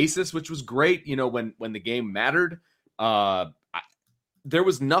regular basis, which was great, when the game mattered. There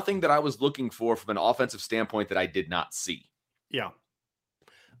was nothing that I was looking for from an offensive standpoint that I did not see. Yeah.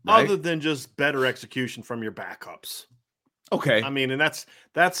 Right? Other than just better execution from your backups. Okay. I mean, and that's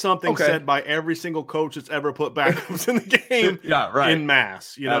something said by every single coach that's ever put backups in the game. Yeah, right. In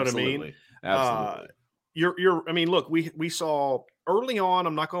mass. You know Absolutely. what I mean? Absolutely. I mean, look, we saw early on,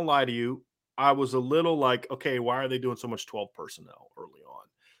 I'm not going to lie to you, I was a little like, okay, why are they doing so much 12 personnel early on?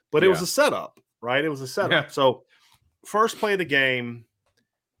 But it was a setup, right? It was a setup. Yeah. So first play of the game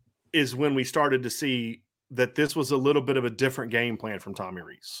is when we started to see that this was a little bit of a different game plan from Tommy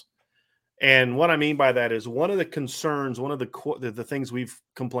Rees. And what I mean by that is one of the concerns, one of the things we've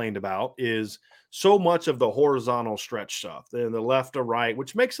complained about is so much of the horizontal stretch stuff, the left to right,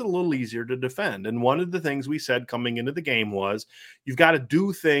 which makes it a little easier to defend. And one of the things we said coming into the game was you've got to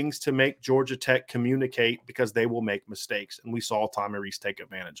do things to make Georgia Tech communicate because they will make mistakes. And we saw Tommy Rees take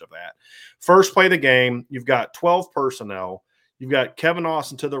advantage of that. First play of the game, you've got 12 personnel. You've got Kevin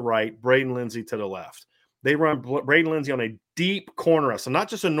Austin to the right, Braden Lindsey to the left. They run Braden Lindsey on a deep corner route. So not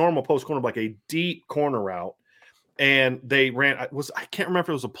just a normal post corner, but like a deep corner route. And they ran, I can't remember if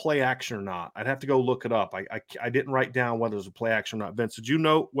it was a play action or not. I'd have to go look it up. I didn't write down whether it was a play action or not. Vince, did you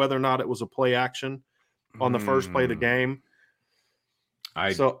note whether or not it was a play action on the first play of the game?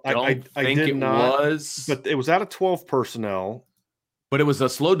 I don't think it was. But it was out of 12 personnel. But it was a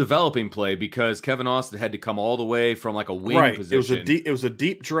slow developing play because Kevin Austin had to come all the way from like a wing position. It was a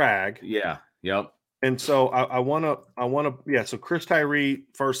deep drag. Yeah. Yep. And so I want to. Yeah. So Chris Tyree,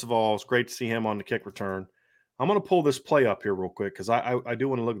 first of all, it's great to see him on the kick return. I'm going to pull this play up here real quick because I do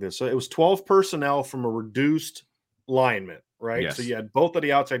want to look at this. So it was 12 personnel from a reduced lineman, right? Yes. So you had both of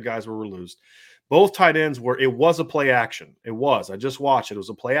the outside guys were reduced. Both tight ends it was a play action. It was. I just watched it. It was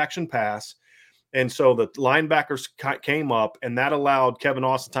a play action pass. And so the linebackers came up, and that allowed Kevin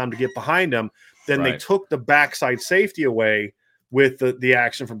Austin time to get behind him. Then they took the backside safety away with the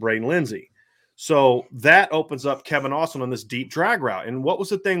action from Braden Lindsey. So that opens up Kevin Austin on this deep drag route. And what was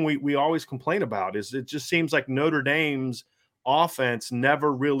the thing we always complain about is it just seems like Notre Dame's offense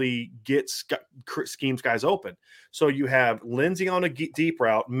never really schemes guys open. So you have Lindsey on a deep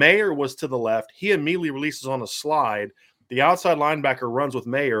route. Mayer was to the left. He immediately releases on a slide. The outside linebacker runs with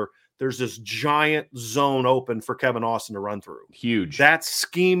Mayer. There's this giant zone open for Kevin Austin to run through. Huge. That's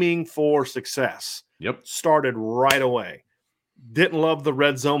scheming for success. Yep. Started right away. Didn't love the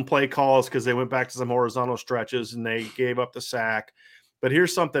red zone play calls because they went back to some horizontal stretches and they gave up the sack. But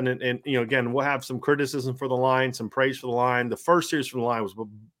here's something, and again, we'll have some criticism for the line, some praise for the line. The first series from the line was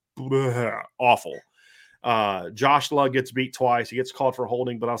awful. Josh Lugg gets beat twice. He gets called for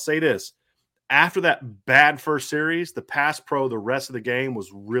holding. But I'll say this. After that bad first series, the pass pro the rest of the game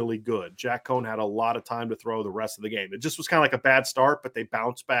was really good. Jack Cohn had a lot of time to throw the rest of the game. It just was kind of like a bad start, but they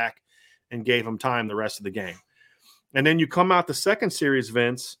bounced back and gave him time the rest of the game. And then you come out the second series,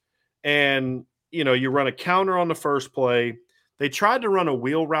 Vince, and you run a counter on the first play. They tried to run a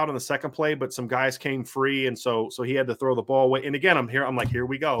wheel route on the second play, but some guys came free, and so he had to throw the ball away. And again, I'm like, here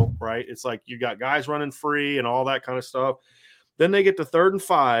we go, right? It's like you got guys running free and all that kind of stuff. Then they get to 3rd and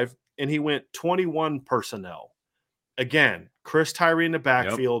 5. And he went 21 personnel. Again, Chris Tyree in the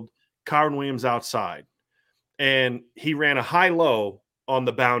backfield, Kyron Williams outside. And he ran a high-low on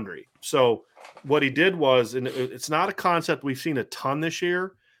the boundary. So what he did was, and it's not a concept we've seen a ton this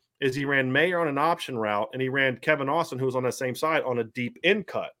year, is he ran Mayer on an option route, and he ran Kevin Austin, who was on the same side, on a deep in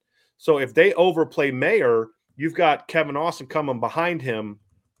cut. So if they overplay Mayer, you've got Kevin Austin coming behind him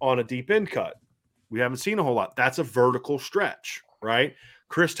on a deep in cut. We haven't seen a whole lot. That's a vertical stretch, right?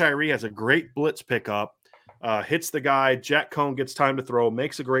 Chris Tyree has a great blitz pickup, hits the guy. Jack Cohn gets time to throw,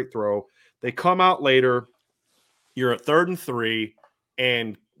 makes a great throw. They come out later. You're at 3rd and 3,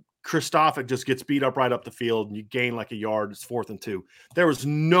 and Kristofic just gets beat up right up the field, and you gain like a yard. It's 4th and 2. There was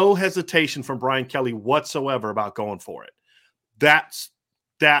no hesitation from Brian Kelly whatsoever about going for it.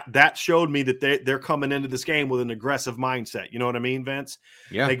 That showed me that they're coming into this game with an aggressive mindset. You know what I mean, Vince?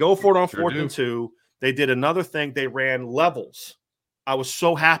 Yeah. They go for it on 4th and 2. They did another thing. They ran levels. I was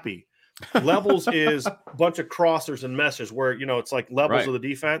so happy. Levels is a bunch of crossers and meshes where, it's like levels of the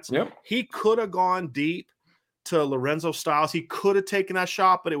defense. Yep. He could have gone deep to Lorenzo Styles. He could have taken that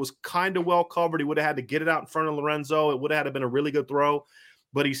shot, but it was kind of well covered. He would have had to get it out in front of Lorenzo. It would have had to been a really good throw.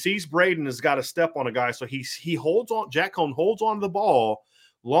 But he sees Braden has got to step on a guy. So he holds on. Jack Cohn holds on to the ball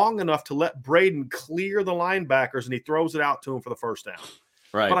long enough to let Braden clear the linebackers, and he throws it out to him for the first down.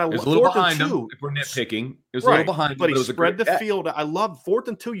 Right. But it was a little behind him. If we're nitpicking, it was a little behind him. But he spread the field. I love 4th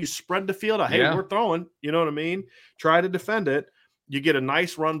and 2. You spread the field. Hey, we're throwing. You know what I mean? Try to defend it. You get a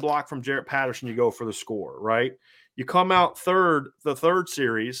nice run block from Jarrett Patterson. You go for the score, right? You come out the third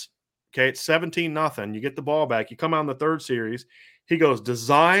series. Okay, it's 17-0. You get the ball back. You come out in the third series. He goes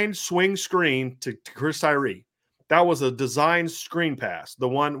design swing screen to Chris Tyree. That was a design screen pass. The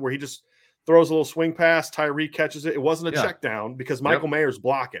one where he just throws a little swing pass. Tyree catches it. It wasn't a check down because Michael Mayer's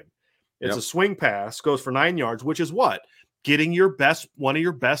blocking. It's a swing pass, goes for 9 yards, which is what? Getting one of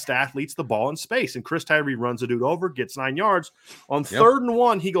your best athletes the ball in space. And Chris Tyree runs a dude over, gets 9 yards. On 3rd and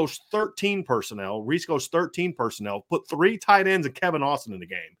 1, he goes 13 personnel. Reese goes 13 personnel. Put 3 tight ends and Kevin Austin in the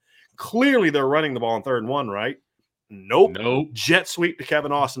game. Clearly they're running the ball on 3rd and 1, right? Nope. Jet sweep to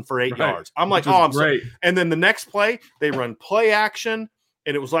Kevin Austin for 8 yards. I'm like, I'm great. And then the next play, they run play action.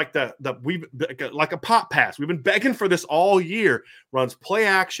 And it was like like a pop pass. We've been begging for this all year. Runs play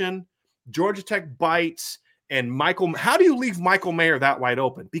action. Georgia Tech bites. And Michael, how do you leave Michael Mayer that wide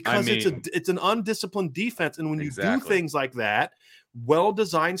open? Because it's an undisciplined defense. And when you do things like that,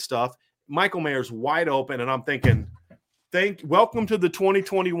 well-designed stuff, Michael Mayer's wide open. And I'm thinking, welcome to the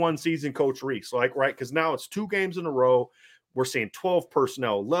 2021 season, Coach Reese. Right? Because now it's 2 games in a row. We're seeing 12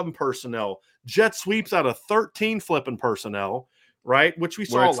 personnel, 11 personnel, jet sweeps out of 13 flipping personnel, right? Which we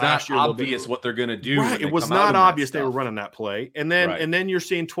saw last year. It's not obvious what they're going to do. Right. It was not obvious they were running that play. And then you're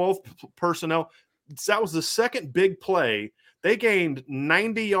seeing 12 personnel. That was the second big play. They gained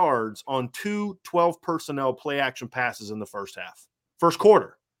 90 yards on 2 12 personnel play action passes in the first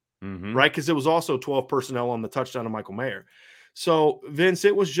quarter, right? Because it was also 12 personnel on the touchdown of Michael Mayer. So, Vince,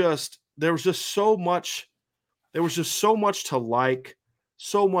 there was just so much to like,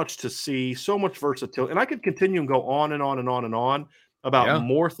 so much to see, so much versatility. And I could continue and go on and on and on and on about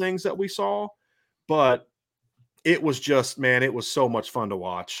more things that we saw, but it was just, man, it was so much fun to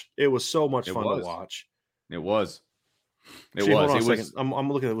watch. It was so much fun to watch. It was. Hold on a second.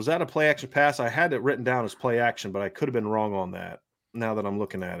 I'm looking at it. Was that a play action pass? I had it written down as play action, but I could have been wrong on that now that I'm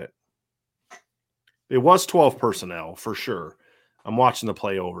looking at it. It was 12 personnel for sure. I'm watching the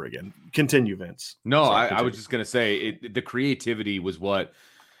play over again. Continue, Vince. No, I was just going to say the creativity was what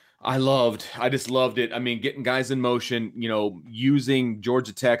I loved. I just loved it. I mean, getting guys in motion, using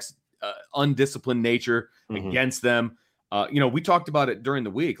Georgia Tech's undisciplined nature against them. We talked about it during the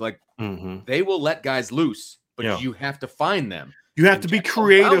week. Like they will let guys loose, but you have to find them. You have to be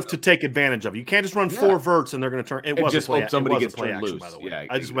creative to take advantage of it. You can't just run 4 verts and they're going to turn. It wasn't play action. Somebody gets turned loose. By the way,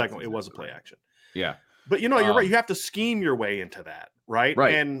 I just it was a play action. Yeah. But you're right. You have to scheme your way into that, right?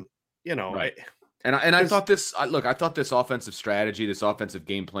 Right. And right. And I thought this. I thought this offensive strategy, this offensive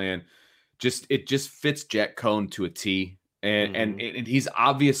game plan, just fits Jack Cohn to a T. And he's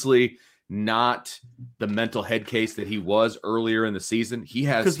obviously not the mental head case that he was earlier in the season. He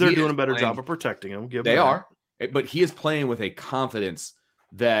has because they're doing a better job of protecting him. They are, but he is playing with a confidence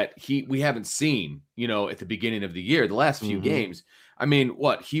that we haven't seen. At the beginning of the year, the last few games. I mean,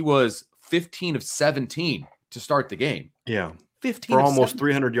 he was 15 of 17 to start the game. Yeah. 15 for almost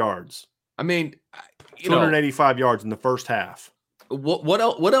 300 yards. I mean, 285 yards in the first half. What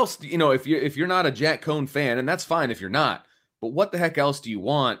else, if you're not a Jack Cohn fan, and that's fine if you're not, but what the heck else do you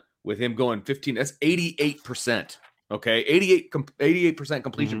want with him going 15? That's 88%. Okay. 88%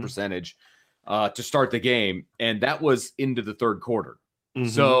 completion percentage to start the game. And that was into the third quarter.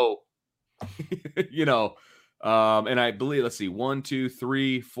 So, and I believe, let's see, 1, 2,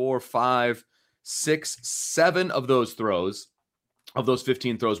 3, 4, 5, 6, 7 of those throws, of those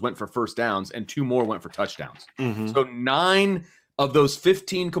 15 throws went for first downs, and 2 more went for touchdowns. So 9 of those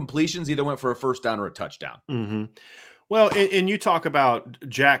 15 completions either went for a first down or a touchdown. Well, and you talk about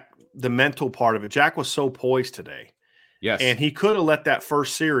Jack, the mental part of it. Jack was so poised today. Yes. And he could have let that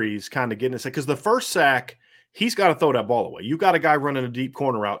first series kind of get in his head, because the first sack, he's got to throw that ball away. You got a guy running a deep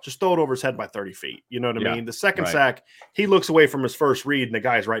corner route, just throw it over his head by 30 feet. You know what I mean? The second sack, he looks away from his first read, and the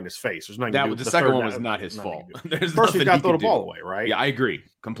guy's right in his face. There's nothing to do. The second one was not his fault. First, he's got to throw the ball away, right? Yeah, I agree.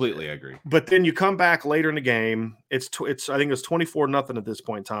 Completely agree. But then you come back later in the game. It's I think it's 24-0 at this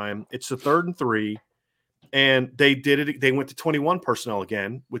point in time. It's the 3rd and 3, and they did it. They went to 21 personnel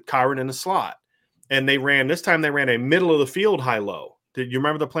again with Kyron in the slot, and this time they ran a middle of the field high-low. Did you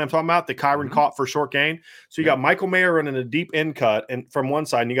remember the play I'm talking about? The Kyron caught for a short gain. So you got Michael Mayer running a deep end cut and from one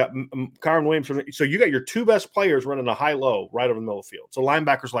side, and you got Kyron Williams. So you got your 2 best players running a high-low right over the middle of the field. So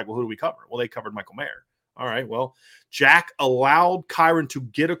linebackers are like, well, who do we cover? Well, they covered Michael Mayer. All right, well, Jack allowed Kyron to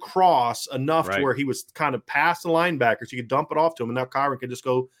get across enough to where he was kind of past the linebackers. So you could dump it off to him, and now Kyron can just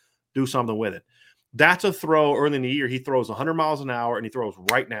go do something with it. That's a throw early in the year. He throws 100 miles an hour, and he throws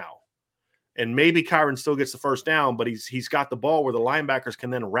right now. And maybe Kyron still gets the first down, but he's got the ball where the linebackers can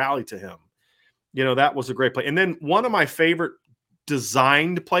then rally to him. That was a great play. And then one of my favorite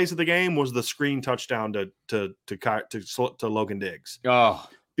designed plays of the game was the screen touchdown to Logan Diggs. Oh,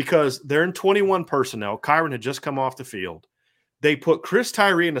 because they're in 21 personnel. Kyron had just come off the field. They put Chris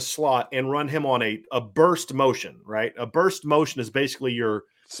Tyree in a slot and run him on a burst motion, right? A burst motion is basically your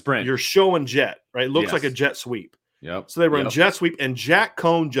sprint, your show and jet, right? It looks like a jet sweep. Yep. So they run jet sweep, and Jack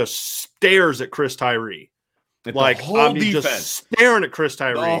Cohn just stares at Chris Tyree. Like the whole defense. Just staring at Chris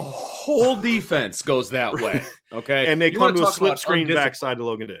Tyree. The whole defense goes that way. Okay. And they come to a slip screen backside to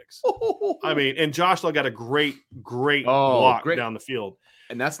Logan Diggs. I mean, and Josh got a great block down the field.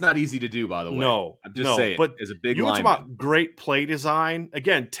 And that's not easy to do, by the way. No. I'm just saying, but as a big you lineman. talk about great play design.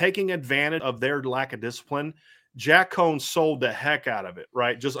 Again, taking advantage of their lack of discipline. Jack Cohn sold the heck out of it,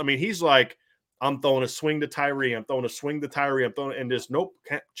 right? He's like, I'm throwing a swing to Tyree. I'm throwing a swing to Tyree. And just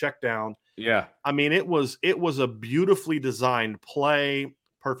can't check down. Yeah. I mean, it was a beautifully designed play.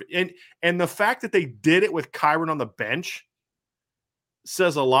 Perfect. And the fact that they did it with Kyron on the bench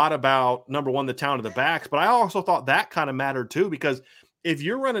says a lot about, number one, the talent of the backs. But I also thought that kind of mattered too, because if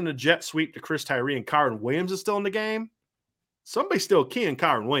you're running a jet sweep to Chris Tyree and Kyron Williams is still in the game, somebody's still keying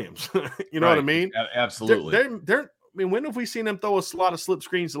Kyron Williams. You know what I mean? Absolutely. mean, when have we seen them throw a lot of slip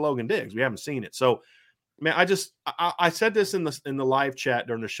screens to Logan Diggs? We haven't seen it. So, man, I said this in the live chat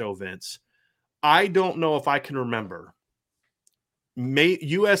during the show, Vince. I don't know if I can remember.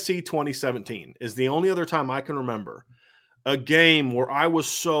 USC 2017 is the only other time I can remember a game where I was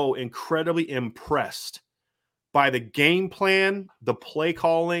so incredibly impressed by the game plan, the play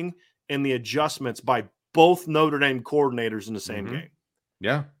calling, and the adjustments by both Notre Dame coordinators in the same game.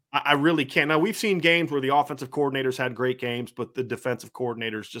 Yeah. I really can't. Now, we've seen games where the offensive coordinators had great games, but the defensive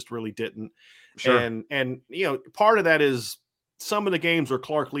coordinators just really didn't. Sure. And part of that is some of the games where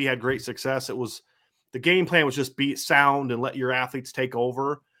Clark Lee had great success. It was the game plan was just be sound and let your athletes take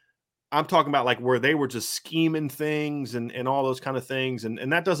over. I'm talking about like where they were just scheming things and all those kind of things.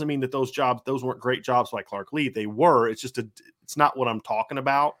 And that doesn't mean that those weren't great jobs by Clark Lee. They were. It's just it's not what I'm talking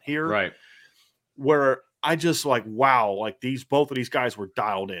about here. Right. Where I just like, wow, like both of these guys were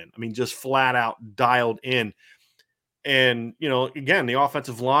dialed in. I mean, just flat out dialed in. And, again, the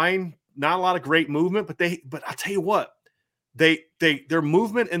offensive line, not a lot of great movement, but I'll tell you what, their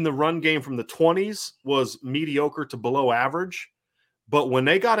movement in the run game from the 20s was mediocre to below average. But when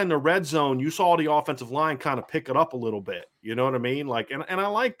they got in the red zone, you saw the offensive line kind of pick it up a little bit. You know what I mean? Like, and I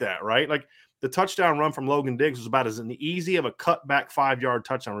like that, right? Like the touchdown run from Logan Diggs was about as easy of a cutback 5-yard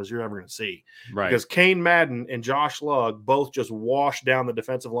touchdown as you're ever going to see. Right. Because Kane Madden and Josh Lugg both just washed down the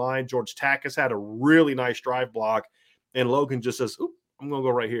defensive line. George Takis had a really nice drive block, and Logan just says, "Oop, I'm going to go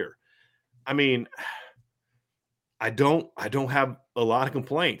right here." I mean, I don't have a lot of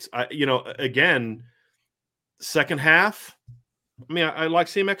complaints. Again, second half, I mean, I like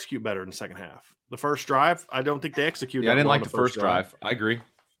to see him execute better in the second half. The first drive, I don't think they executed. Yeah, I didn't like the first drive. I agree.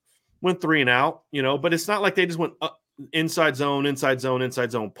 Went 3 and out, but it's not like they just went inside zone,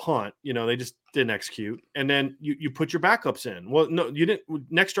 punt. They just didn't execute. And then you put your backups in. Well, no, you didn't.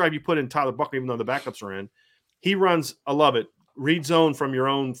 Next drive, you put in Tyler Buckner, even though the backups are in. He runs, I love it, read zone from your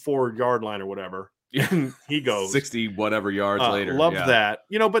own 4-yard line or whatever. And he goes 60 whatever yards later. Love that.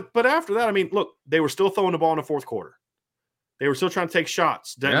 But after that, I mean, look, they were still throwing the ball in the fourth quarter. They were still trying to take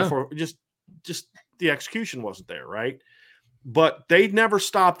shots. Just the execution wasn't there, right? But they never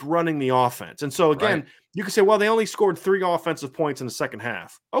stopped running the offense. And so, again, You can say, well, they only scored 3 offensive points in the second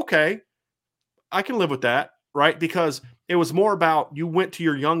half. Okay, I can live with that, right? Because it was more about you went to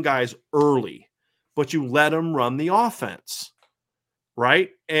your young guys early, but you let them run the offense, right?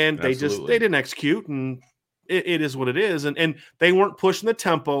 And they didn't execute, and it is what it is. And they weren't pushing the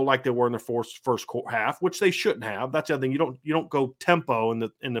tempo like they were in the first half, which they shouldn't have. That's the other thing. You don't go tempo in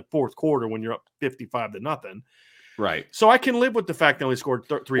the fourth quarter when you're up 55-0. Right. So I can live with the fact they only scored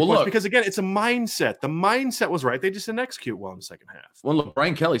 3 points because, again, it's a mindset. The mindset was right. They just didn't execute well in the second half. Well, look,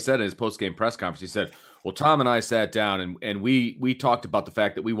 Brian Kelly said in his post-game press conference, he said, well, Tom and I sat down and we talked about the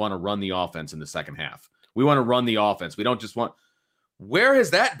fact that we want to run the offense in the second half. We want to run the offense. We don't just want – where has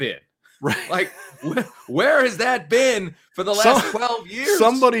that been? Right. Like, where has that been for the last 12 years?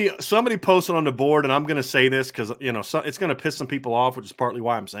 Somebody posted on the board, and I'm going to say this because, it's going to piss some people off, which is partly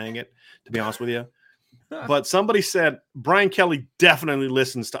why I'm saying it, to be honest with you. But somebody said Brian Kelly definitely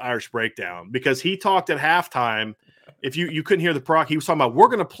listens to Irish Breakdown because he talked at halftime. If you couldn't hear the proc, he was talking about we're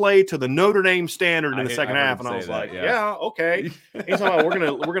going to play to the Notre Dame standard in the second half, and I was like, yeah, okay. He's talking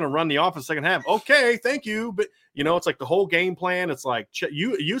about we're gonna run the offense second half. Okay, thank you. But it's like the whole game plan. It's like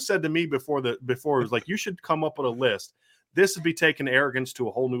you said to me before it was like you should come up with a list. This would be taking arrogance to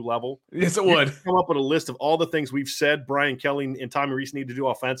a whole new level. Yes, it would. Come up with a list of all the things we've said Brian Kelly and Tommy Rees need to do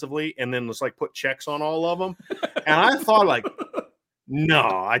offensively, and then let's like put checks on all of them. And I thought like, no,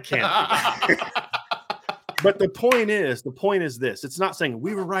 I can't do that. But the point is this. It's not saying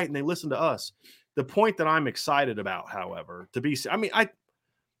we were right and they listened to us. The point that I'm excited about, however,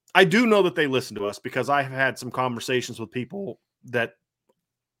 I do know that they listen to us because I have had some conversations with people that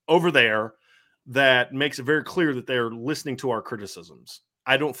over there that makes it very clear that they're listening to our criticisms.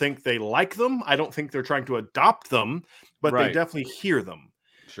 I don't think they like them. I don't think they're trying to adopt them, but they definitely hear them.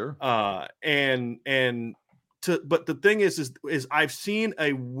 Sure. But the thing is I've seen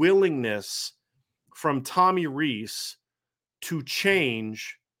a willingness from Tommy Rees to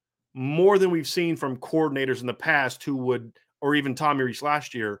change more than we've seen from coordinators in the past or even Tommy Rees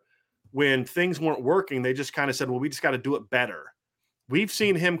last year, when things weren't working, they just kind of said, well, we just got to do it better. We've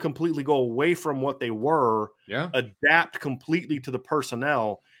seen him completely go away from what they were, adapt completely to the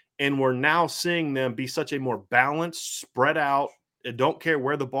personnel, and we're now seeing them be such a more balanced, spread out, don't care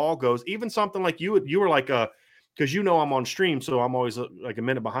where the ball goes. Even something like you were like because I'm on stream, so I'm always like a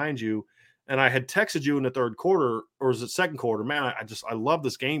minute behind you. And I had texted you in the third quarter, or was it second quarter? Man, I love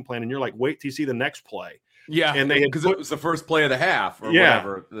this game plan. And you're like, wait till you see the next play. Yeah, and they because it was the first play of the half or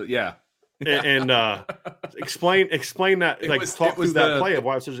whatever. Yeah. and explain that, talk through that play of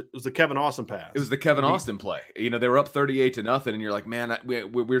why it was the Kevin Austin pass. It was the Kevin Austin play. They were up 38-0, and you're like, man, we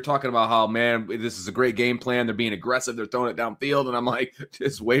were talking about how, man, this is a great game plan. They're being aggressive. They're throwing it downfield, and I'm like,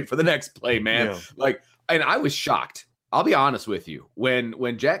 just wait for the next play, man. Yeah. And I was shocked. I'll be honest with you.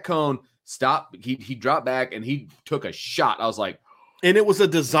 When Jack Cohn stopped, he dropped back and he took a shot. I was like, and it was a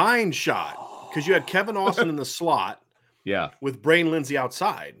design shot because you had Kevin Austin in the slot, with Braden Lindsey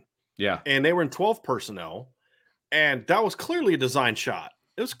outside, and they were in 12 personnel, and that was clearly a design shot.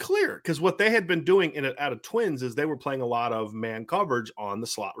 It was clear because what they had been doing out of Twins is they were playing a lot of man coverage on the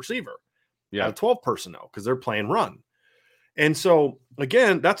slot receiver, out of 12 personnel because they're playing run, and so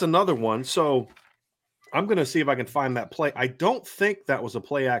again, that's another one. So I'm going to see if I can find that play. I don't think that was a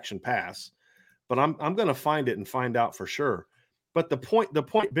play action pass, but I'm going to find it and find out for sure. But the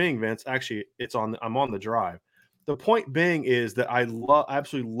point being, Vince, actually, I'm on the drive. The point being is that I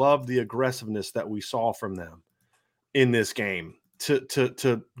absolutely love the aggressiveness that we saw from them in this game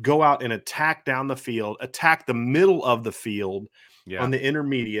to go out and attack down the field, attack the middle of the field on the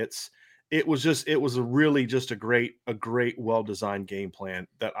intermediates. It was really just a great, well-designed game plan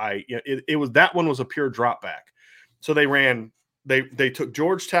that that one was a pure drop back. So they took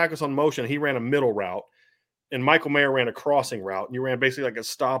George Takacs on motion. He ran a middle route, and Michael Mayer ran a crossing route. And you ran basically like a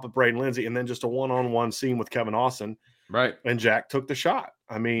stop of Braden Lindsey and then just a one-on-one seam with Kevin Austin. Right. And Jack took the shot.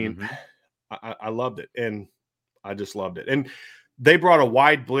 I mean, I loved it. And I just loved it. And they brought a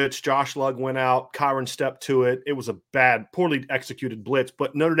wide blitz. Josh Lugg went out. Kyron stepped to it. It was a poorly executed blitz,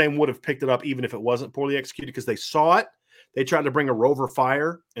 but Notre Dame would have picked it up even if it wasn't poorly executed because they saw it. They tried to bring a rover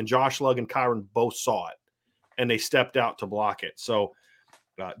fire, and Josh Lugg and Kyron both saw it, and they stepped out to block it. So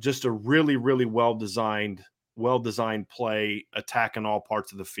just a really, really well-designed play, attacking all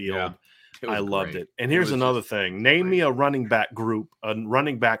parts of the field. I loved it. And here's another thing. Name me a running back group, a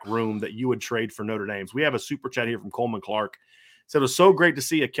running back room that you would trade for Notre Dame's. We have a super chat here from Coleman Clark. Said it was so great to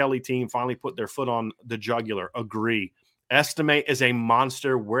see a Kelly team finally put their foot on the jugular. Agree. Estime is a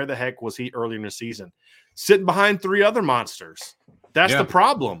monster. Where the heck was he earlier in the season? Sitting behind three other monsters. That's the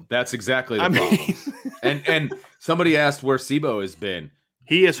problem. That's exactly the problem. And somebody asked where Sibo has been.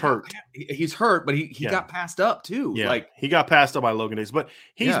 He is hurt. He's hurt, but he got passed up too. Yeah, he got passed up by Logan Diggs, but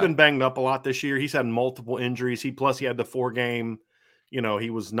he's been banged up a lot this year. He's had multiple injuries. He had the 4-game. He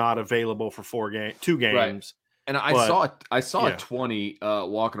was not available for 2 games. Right. And I saw a 20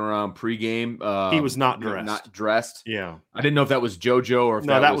 walking around pregame. He was not dressed. Yeah, I didn't know if that was JoJo or if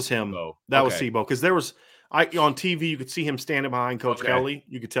that was him. That was Sibo because there was on TV you could see him standing behind Coach Kelly.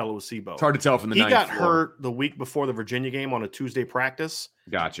 You could tell it was Sibo. It's hard to tell from the. He got hurt the week before the Virginia game on a Tuesday practice.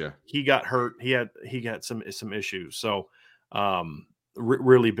 Gotcha. He got hurt. He got some issues. So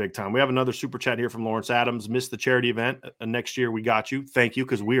really big time. We have another super chat here from Lawrence Adams. Missed the charity event next year. We got you. Thank you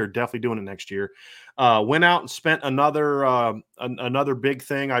because we are definitely doing it next year. Went out and spent another big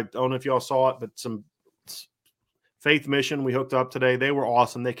thing. I don't know if y'all saw it, but some Faith Mission we hooked up today. They were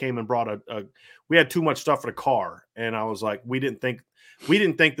awesome. They came and brought we had too much stuff for the car, and I was like, we didn't think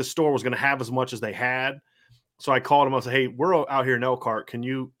the store was going to have as much as they had. So I called them. I said, hey, we're out here in Elkhart. Can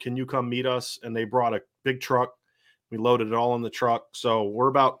you come meet us? And they brought a big truck. We loaded it all in the truck. So we're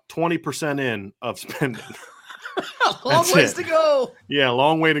about 20% in of spending. Long ways to go. Yeah,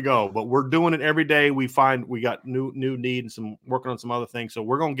 long way to go. But we're doing it every day. We find we got new need and working on some other things. So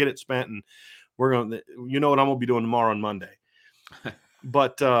we're going to get it spent, and we're going to, what I'm going to be doing tomorrow and Monday.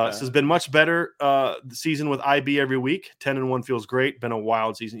 But this has been much better the season with IB every week. 10-1 feels great. Been a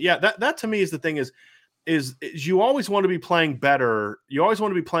wild season. Yeah, that to me is the thing is you always want to be playing better. You always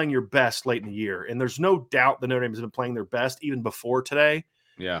want to be playing your best late in the year. And there's no doubt that Notre Dame has been playing their best even before today.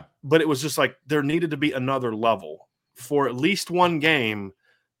 Yeah. But it was just like there needed to be another level. For at least one game,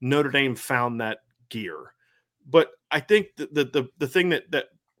 Notre Dame found that gear. But I think the thing that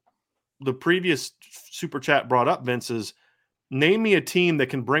the previous super chat brought up, Vince, is name me a team that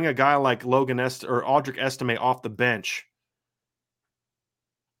can bring a guy like Logan or Audric Estime off the bench,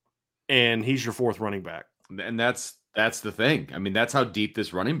 and he's your 4th running back. And that's the thing. I mean, that's how deep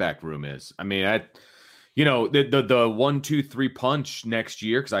this running back room is. I mean, the 1, 2, 3 punch next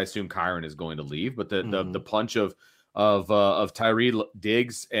year, because I assume Kyron is going to leave, but the punch of Tyree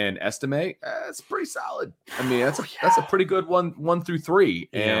Diggs and Estime, it's pretty solid. I mean, that's a pretty good 1 through 3,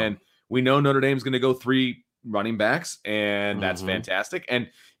 and we know Notre Dame's going to go 3 running backs, and that's fantastic. And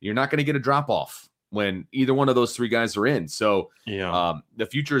you're not going to get a drop off when either one of those 3 guys are in. So the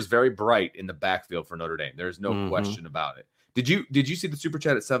future is very bright in the backfield for Notre Dame. There's no question about it. Did you see the super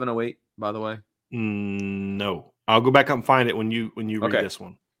chat at 708, by the way? No, I'll go back up and find it when you read this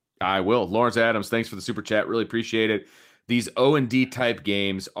one. I will. Lawrence Adams, thanks for the super chat. Really appreciate it. these O&D type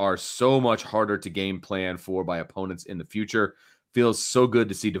games are so much harder to game plan for by opponents in the future. Feels so good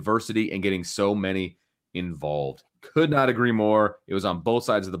to see diversity and getting so many involved. Could not agree more. It was on both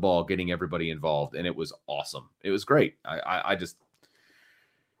sides of the ball, getting everybody involved, and it was awesome. It was great. I just,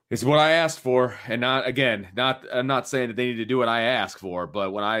 it's what I asked for, and I'm not saying that they need to do what I asked for,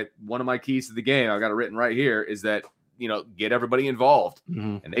 but one of my keys to the game, I've got it written right here, is that, get everybody involved,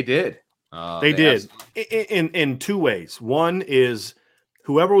 and they did. They did in two ways. One is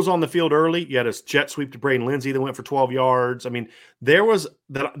whoever was on the field early, you had a jet sweep to Braden Lindsay that went for 12 yards. I mean, there was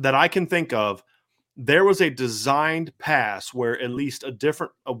that I can think of. There was a designed pass where at least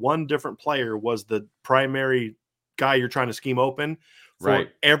one different player was the primary guy you're trying to scheme open for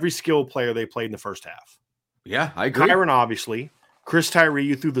every skill player they played in the first half. Yeah, I agree. Kyron, obviously. Chris Tyree,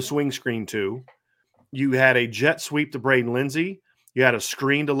 you threw the swing screen to. You had a jet sweep to Braden Lindsay. You had a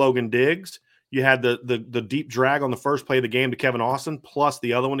screen to Logan Diggs. You had the deep drag on the first play of the game to Kevin Austin, plus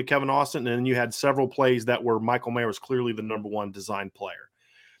the other one to Kevin Austin. And then you had several plays that were Michael Mayer was clearly the number one design player.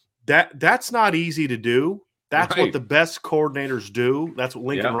 That's not easy to do. That's what the best coordinators do. That's what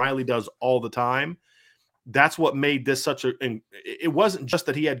Lincoln Riley does all the time. That's what made this it wasn't just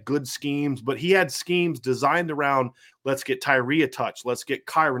that he had good schemes, but he had schemes designed around, let's get Tyree a touch. Let's get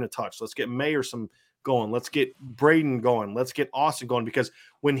Kyron a touch. Let's get Mayer going. Let's get Braden going. Let's get Austin going. Because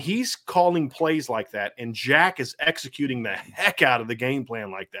when he's calling plays like that and Jack is executing the heck out of the game plan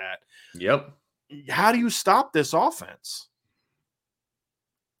like that, how do you stop this offense?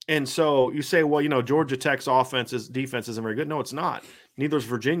 And so you say, well, Georgia Tech's defense isn't very good. No, it's not. Neither is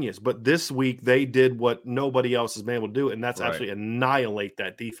Virginia's. But this week they did what nobody else has been able to do, and that's actually annihilate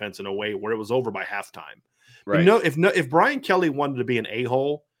that defense in a way where it was over by halftime. Right. If Brian Kelly wanted to be an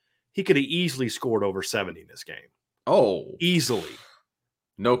a-hole, he could have easily scored over 70 in this game. Oh, easily.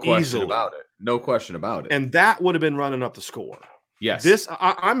 No question about it. No question about it. And that would have been running up the score. Yes.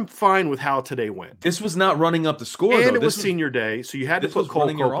 I'm fine with how today went. This was not running up the score, and it was senior day, so you had to put Cole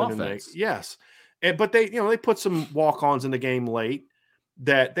Copeland in there. Yes. But they put some walk-ons in the game late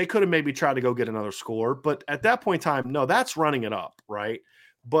that they could have maybe tried to go get another score. But at that point in time, no, that's running it up, right?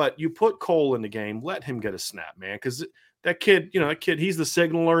 But you put Cole in the game, let him get a snap, man, because that kid, he's the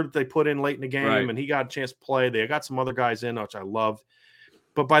signaler that they put in late in the game, and he got a chance to play. They got some other guys in, which I loved.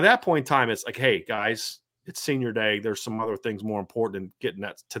 But by that point in time, it's like, hey, guys, it's senior day. There's some other things more important than getting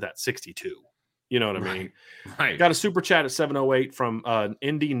to that 62. You know what I mean? Right. Got a super chat at 708 from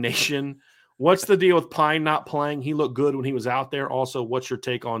Indy Nation. What's the deal with Pine not playing? He looked good when he was out there. Also, what's your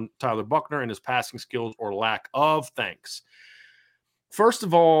take on Tyler Buchner and his passing skills or lack of? Thanks. First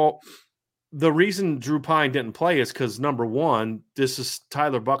of all, the reason Drew Pine didn't play is because, number one, this is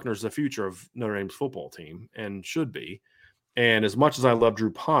Tyler Buchner's the future of Notre Dame's football team and should be. And as much as I love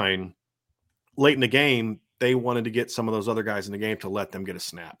Drew Pine, late in the game, they wanted to get some of those other guys in the game to let them get a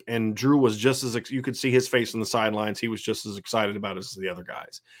snap. And Drew was just you could see his face on the sidelines. He was just as excited about it as the other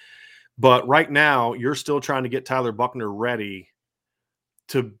guys. But right now, you're still trying to get Tyler Buchner ready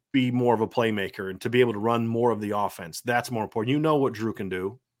to be more of a playmaker and to be able to run more of the offense. That's more important. You know what Drew can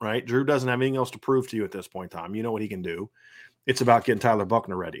do, right? Drew doesn't have anything else to prove to you at this point in time. You know what he can do. It's about getting Tyler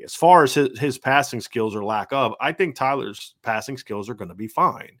Buchner ready. As far as his passing skills or lack of, I think Tyler's passing skills are going to be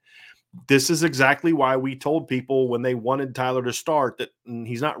fine. This is exactly why we told people when they wanted Tyler to start that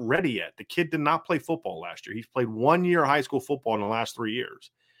he's not ready yet. The kid did not play football last year. He's played 1 year of high school football in the last 3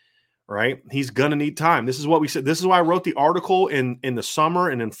 years, right? He's going to need time. This is what we said. This is why I wrote the article in the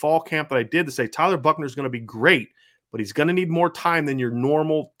summer and in fall camp that I did to say Tyler Buchner is going to be great, but he's going to need more time than your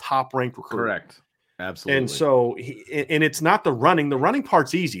normal top-ranked recruit. Correct. Absolutely. And so, it's not the running. The running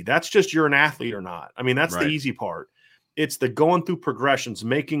part's easy. That's just you're an athlete or not. I mean, that's the easy part. It's the going through progressions,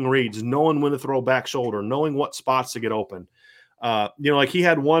 making reads, knowing when to throw back shoulder, knowing what spots to get open. Like he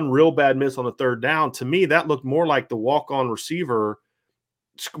had one real bad miss on the third down. To me, that looked more like the walk-on receiver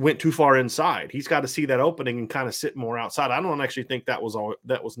went too far inside. He's got to see that opening and kind of sit more outside. I don't actually think that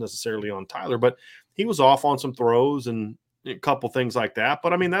was necessarily on Tyler, but he was off on some throws and a couple things like that.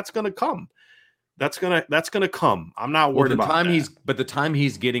 But I mean, that's going to come. That's gonna come. I'm not worried about that. But the time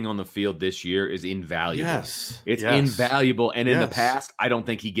he's getting on the field this year is invaluable. Yes, it's invaluable. And in the past, I don't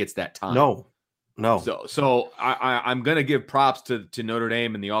think he gets that time. No. So I'm gonna give props to Notre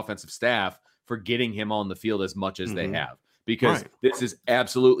Dame and the offensive staff for getting him on the field as much as they have, because this is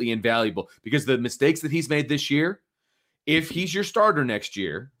absolutely invaluable. Because the mistakes that he's made this year, if he's your starter next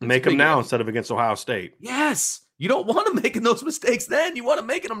year, make them now instead of against Ohio State. Yes. You don't want to making those mistakes then. You want to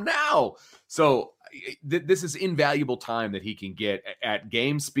making them now. So this is invaluable time that he can get at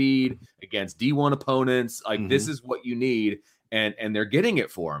game speed against D1 opponents. Like this is what you need. and they're getting it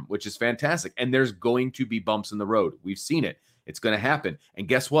for him, which is fantastic. And there's going to be bumps in the road. We've seen it. It's going to happen. And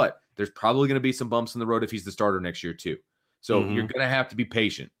guess what? There's probably going to be some bumps in the road if he's the starter next year too. So you're going to have to be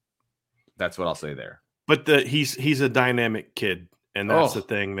patient. That's what I'll say there. But he's a dynamic kid, and that's the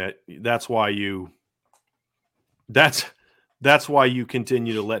thing that's why you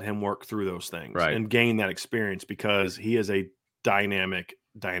continue to let him work through those things and gain that experience, because he is a dynamic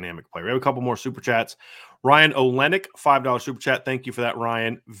player. We have a couple more super chats. Ryan Olenek, $5 super chat. Thank you for that,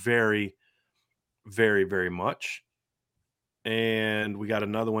 Ryan. Very, very, very much. And we got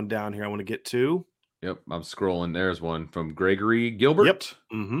another one down here I want to get to. Yep, I'm scrolling. There's one from Gregory Gilbert. Yep.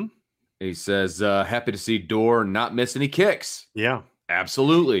 Mm-hmm. He says, happy to see Dorr not miss any kicks. Yeah.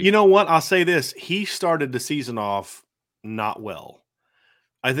 Absolutely. You know what? I'll say this. He started the season off not well.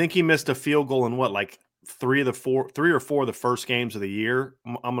 I think he missed a field goal in three or four of the first games of the year.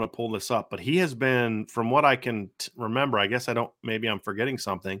 I'm going to pull this up, but he has been, from what I can remember, I guess maybe I'm forgetting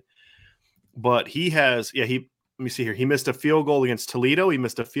something, but he has, let me see here. He missed a field goal against Toledo. He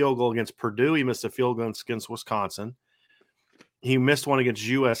missed a field goal against Purdue. He missed a field goal against Wisconsin. He missed one against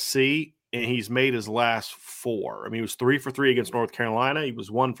USC, and he's made his last 4. I mean, he was 3 for 3 against North Carolina. He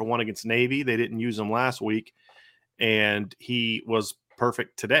was 1 for 1 against Navy. They didn't use him last week, and he was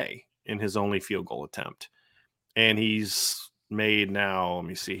perfect today in his only field goal attempt. And he's made now, let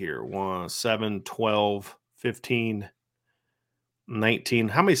me see here, 7, 12, 15, 19.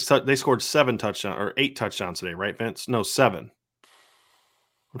 How many? They scored 7 touchdowns or 8 touchdowns today, right, Vince? No, 7.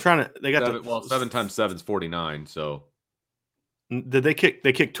 I'm trying to. They got 7 times 7 is 49. So did they kick?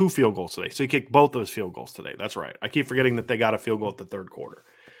 They kicked 2 field goals today. So he kicked both those field goals today. That's right. I keep forgetting that they got a field goal at the third quarter.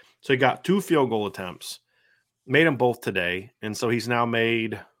 So he got 2 field goal attempts, made them both today, and so he's now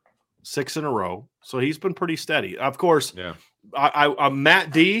made 6 in a row. So he's been pretty steady. Of course, yeah. I'm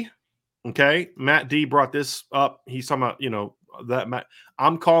Matt D. Okay, Matt D brought this up. He's talking about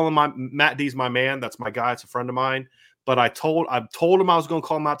I'm calling Matt D's my man. That's my guy. It's a friend of mine. But I told him I was going to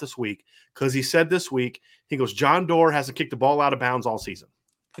call him out this week, because he said this week, he goes, John Dorr hasn't kicked the ball out of bounds all season.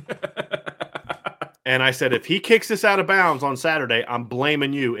 And I said, if he kicks this out of bounds on Saturday, I'm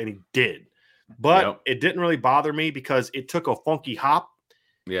blaming you. And he did. But it didn't really bother me, because it took a funky hop.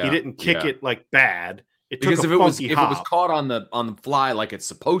 Yeah, he didn't kick it bad. Because if it was caught on the fly like it's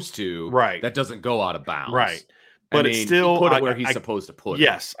supposed to, right, that doesn't go out of bounds. Right. But it's still put it where he's supposed to put it.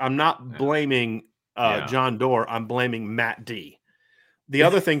 Yes, I'm not blaming John Dorr. I'm blaming Matt D. The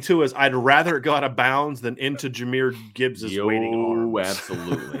other thing too is I'd rather it go out of bounds than into Jahmyr Gibbs' waiting arms.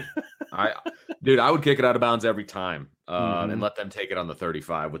 Absolutely. I would kick it out of bounds every time and let them take it on the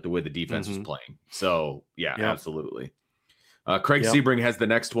 35 with the way the defense was playing. So absolutely. Craig Sebring has the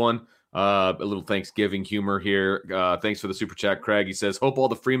next one. A little Thanksgiving humor here. Thanks for the super chat, Craig. He says, hope all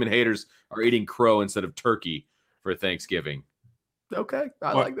the Freeman haters are eating crow instead of turkey for Thanksgiving. Okay,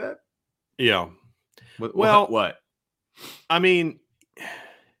 I like that. Yeah. What? I mean,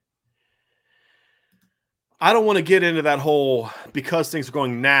 I don't want to get into that whole, because things are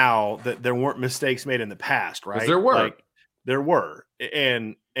going now, that there weren't mistakes made in the past, right? There were. There were.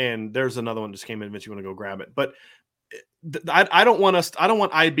 And there's another one just came in, Vince, you want to go grab it. But I don't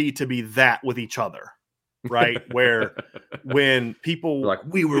want IB to be that with each other, right? Where when people like,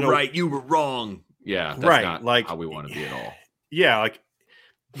 we were right, you were wrong. Yeah, that's not how we want to be at all. Yeah,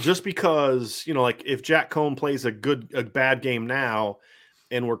 just because, if Jack Cohn plays a bad game now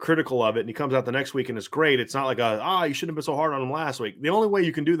and we're critical of it and he comes out the next week and it's great, it's not like you shouldn't have been so hard on him last week. The only way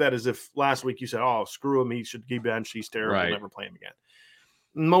you can do that is if last week you said, oh, screw him, he should be benched, he's terrible, we'll never play him again.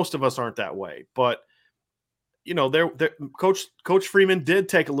 Most of us aren't that way, but Coach Freeman did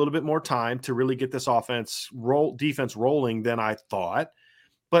take a little bit more time to really get this defense rolling than I thought.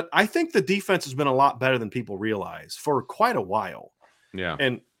 But I think the defense has been a lot better than people realize for quite a while. Yeah.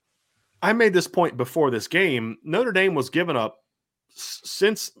 And I made this point before this game. Notre Dame was given up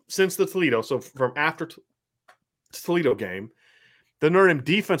since the Toledo. So from after Toledo game, the Notre Dame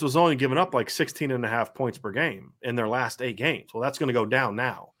defense was only giving up 16.5 points per game in their last 8 games. Well, that's going to go down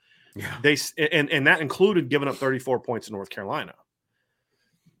now. Yeah. And that included giving up 34 points in North Carolina.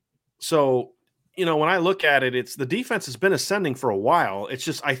 So, when I look at it, it's the defense has been ascending for a while. It's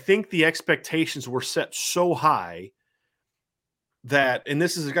just, I think the expectations were set so high that, and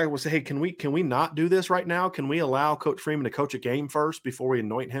this is a guy who will say, hey, can we not do this right now? Can we allow Coach Freeman to coach a game first before we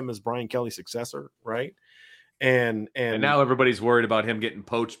anoint him as Brian Kelly's successor? Right. And now everybody's worried about him getting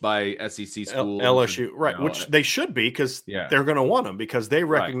poached by SEC schools. LSU, right, which they should be, because they're going to want him, because they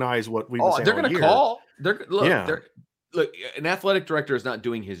recognize what we've been saying. They're going to call. Look, an athletic director is not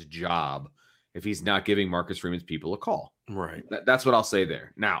doing his job if he's not giving Marcus Freeman's people a call. Right. That's what I'll say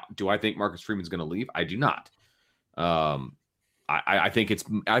there. Now, do I think Marcus Freeman's going to leave? I do not.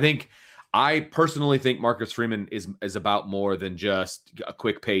 I personally think Marcus Freeman is about more than just a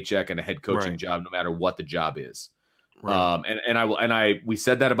quick paycheck and a head coaching job, no matter what the job is. We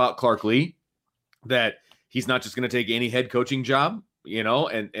said that about Clark Lee, that he's not just going to take any head coaching job,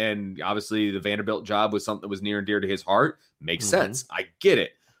 and obviously the Vanderbilt job was something that was near and dear to his heart. Makes sense. I get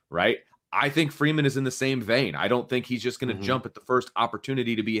it. Right. I think Freeman is in the same vein. I don't think he's just going to jump at the first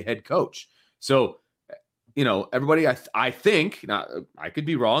opportunity to be a head coach. So, everybody, I think, now I could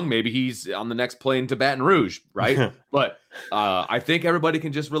be wrong. Maybe he's on the next plane to Baton Rouge, right? But I think everybody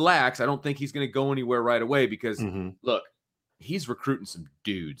can just relax. I don't think he's going to go anywhere right away because, look, he's recruiting some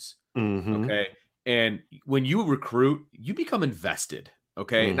dudes, okay? And when you recruit, you become invested,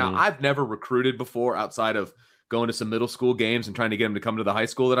 okay? Now, I've never recruited before outside of going to some middle school games and trying to get them to come to the high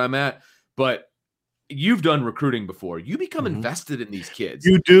school that I'm at, but you've done recruiting before. You become invested in these kids.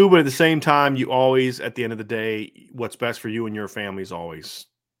 You do, but at the same time, you always, at the end of the day, what's best for you and your family is always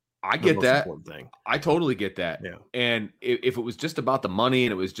I get that. Important thing. I totally get that. Yeah. And if it was just about the money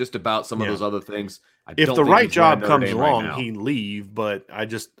and it was just about some of those other things, if the right job comes along, he'd leave. But I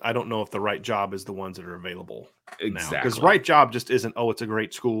don't know if the right job is the ones that are available now. Because right job just isn't, it's a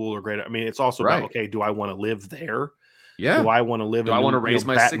great school or great. I mean, it's also about, okay, do I want to live there? Yeah. Do I want to live? Do I want to raise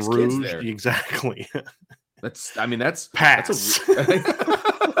my Baton 6 Rouge? kids there? Exactly. That's pass.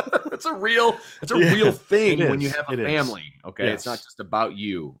 That's a real thing when you have a family. Okay. Yes. It's not just about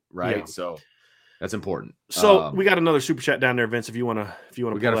you. Right. Yeah. So that's important. So we got another super chat down there, Vince. If you want to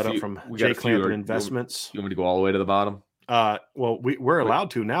pull that up from Jay Clampett Investments. You want me to go all the way to the bottom? Well, we're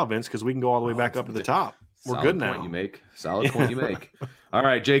allowed to now, Vince, because we can go all the way back up to the top. We're good now. Solid point you make. All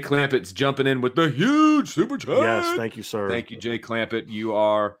right, Jay Clampett's jumping in with the huge super chat. Yes, thank you, sir. Thank you, Jay Clampett. You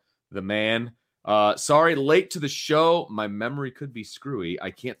are the man. Sorry, late to the show. My memory could be screwy. I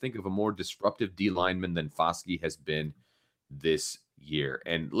can't think of a more disruptive D lineman than Foskey has been this year.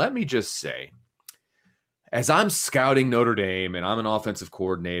 And let me just say, as I'm scouting Notre Dame and I'm an offensive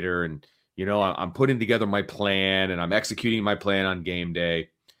coordinator and, I'm putting together my plan and I'm executing my plan on game day,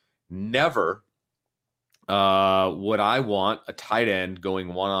 never would I want a tight end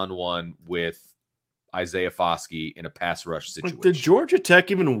going one-on-one with Isaiah Foskey in a pass rush situation. Did Georgia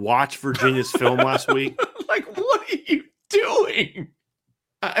Tech even watch Virginia's film last week? What are you doing?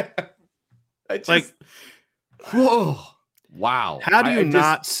 I just whoa. Wow. How do you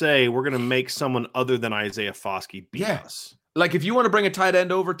not say we're going to make someone other than Isaiah Foskey beat us? If you want to bring a tight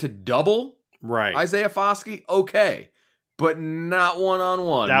end over to double Isaiah Foskey, okay. But not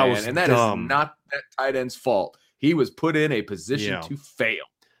one-on-one, that man. Was and that dumb. Is not that tight end's fault. He was put in a position to fail.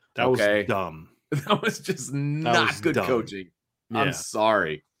 That was dumb. That was just not good coaching. Yeah. I'm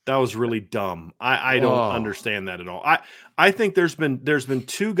sorry. That was really dumb. I don't understand that at all. I think there's been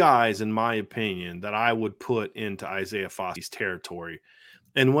 2 guys, in my opinion, that I would put into Isaiah Foskey's territory.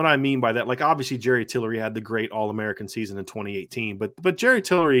 And what I mean by that, obviously Jerry Tillery had the great All-American season in 2018, but Jerry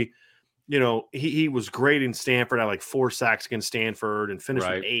Tillery, he was great in Stanford. Had 4 sacks against Stanford and finished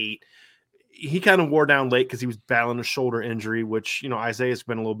with 8. He kind of wore down late because he was battling a shoulder injury, which, Isaiah's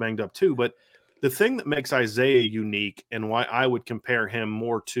been a little banged up too. But the thing that makes Isaiah unique and why I would compare him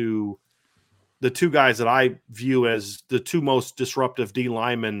more to the 2 guys that I view as the 2 most disruptive D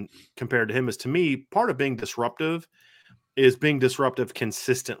linemen compared to him is, to me, part of being disruptive is being disruptive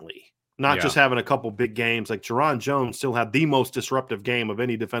consistently. Not just having a couple big games. Jerron Jones still had the most disruptive game of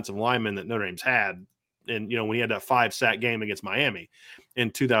any defensive lineman that Notre Dame's had. And, when he had that 5-sack game against Miami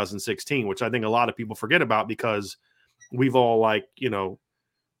in 2016, which I think a lot of people forget about because we've all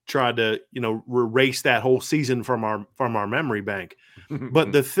tried to, erase that whole season from our memory bank.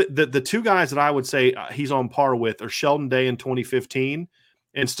 But the 2 guys that I would say he's on par with are Sheldon Day in 2015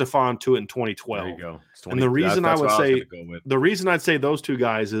 and Stephon Tuitt in 2012. There you go. And the reason the reason I'd say those 2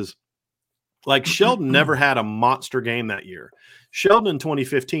 guys is Sheldon never had a monster game that year. Sheldon in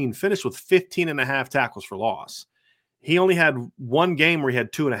 2015 finished with 15.5 tackles for loss. He only had 1 game where he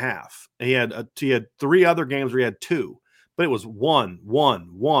had 2.5. He had 3 other games where he had 2. But it was 1, 1,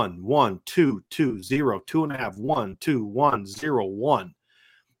 1, 1, 2, 2, 0, 2.5, 1, 2, 1, 0, 1.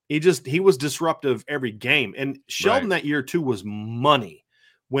 He was disruptive every game. And Sheldon that year too was money.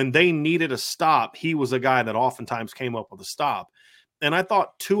 When they needed a stop, he was a guy that oftentimes came up with a stop. And I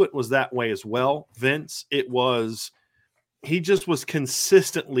thought Tuitt was that way as well, Vince. He just was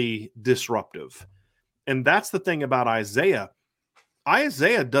consistently disruptive. And that's the thing about Isaiah.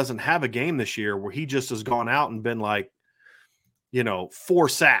 Isaiah doesn't have a game this year where he just has gone out and been 4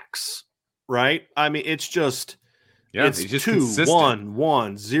 sacks, right? I mean, it's just it's he's just 2, consistent. 1,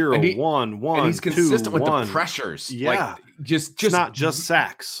 1, 0, 1, 1. And he's consistent 2, with 1. the pressures. Yeah. Just not just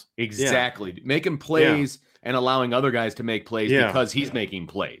sacks. Exactly. Making plays and allowing other guys to make plays because he's making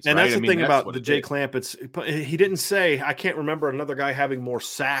plays. And right? that's the thing about the Jay is. Clamp. He didn't say, I can't remember another guy having more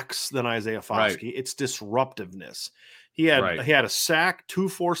sacks than Isaiah Foskey. Right. It's disruptiveness. He had a sack, 2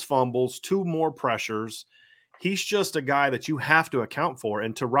 forced fumbles, 2 more pressures. He's just a guy that you have to account for.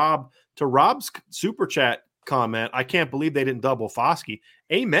 And to Rob's super chat comment, I can't believe they didn't double Foskey.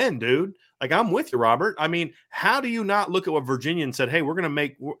 Amen, dude. Like, I'm with you, Robert. I mean, how do you not look at what Virginia and said, hey, we're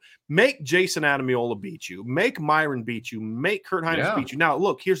going to make Jason Adamiola beat you, make Myron beat you, make Kurt Hinish beat you. Now,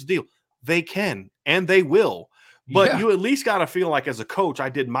 look, here's the deal. They can, and they will. But you at least got to feel like, as a coach, I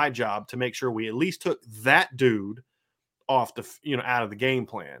did my job to make sure we at least took that dude off out of the game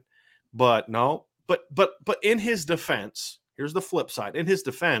plan. But no, but in his defense, here's the flip side. In his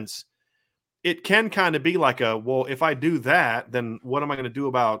defense, it can kind of be like well, if I do that, then what am I going to do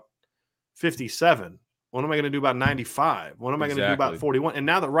about 57? What am I going to do about 95? What am I going to do about 41? And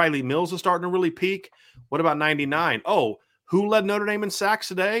now that Riley Mills is starting to really peak, what about 99? Oh, who led Notre Dame in sacks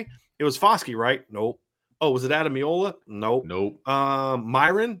today? It was Foskey, right? Nope. Oh, was it Adamiola? Nope.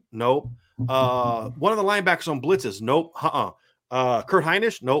 Myron? Nope. One of the linebackers on blitzes? Nope. Kurt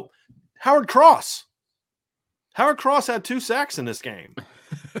Hinish? Nope. Howard Cross. Howard Cross had 2 sacks in this game.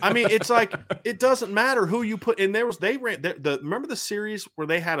 I mean, it's like, it doesn't matter who you put in. Remember the series where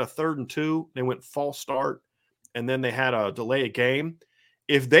they had a 3rd and 2, they went false start, and then they had a delay of game.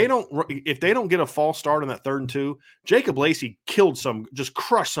 If they don't get a false start on that 3rd and 2, Jacob Lacey just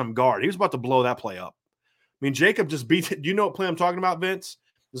crushed some guard. He was about to blow that play up. I mean, Jacob just beat it. Do you know what play I'm talking about, Vince?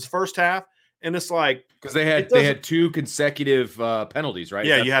 This first half. And it's like, because they had 2 consecutive penalties, right?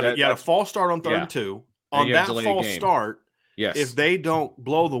 Yeah, you had a false start on 3rd and 2. On that false start, if they don't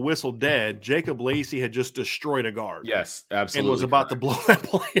blow the whistle dead, Jacob Lacey had just destroyed a guard. Yes, absolutely. And was about to blow that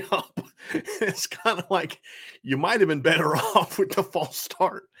play up. It's kind of like, you might have been better off with the false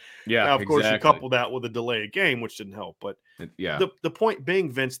start. Yeah, now, of course, you couple that with a delay of game, which didn't help. But the point being,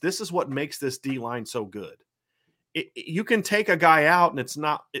 Vince, this is what makes this D-line so good. You can take a guy out, and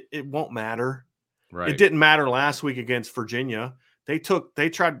it won't matter. Right. It didn't matter last week against Virginia. They took Isaiah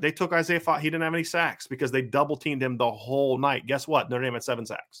Foskey. He didn't have any sacks because they double teamed him the whole night. Guess what? Notre Dame had 7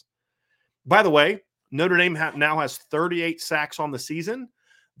 sacks. By the way, Notre Dame now has 38 sacks on the season.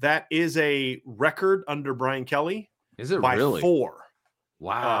 That is a record under Brian Kelly. Is it by really? 4?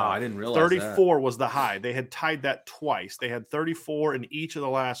 Wow, I didn't realize 34 was the high. They had tied that twice. They had 34 in each of the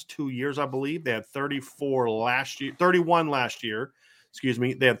last 2 years, I believe. They had 31 last year. Excuse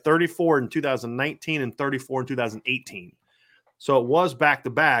me. They had 34 in 2019 and 34 in 2018. So it was back to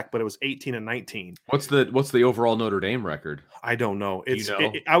back, but it was 18 and 19. What's the overall Notre Dame record? I don't know.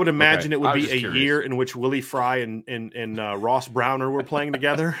 I would imagine it would be a year in which Willie Fry and Ross Browner were playing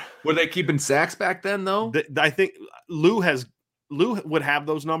together. Were they keeping sacks back then, though? I think Lou would have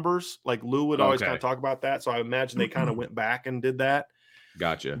those numbers. Like, Lou would always kind of talk about that. So I imagine they kind of went back and did that.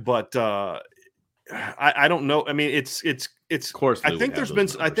 Gotcha. But I don't know. I mean, it's of course. I think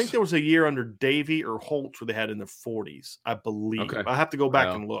there was a year under Davey or Holtz where they had in the 40s, I believe. Okay. I have to go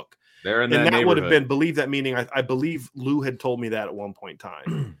back and look. They're in that would have been, believe that, meaning I believe Lou had told me that at one point in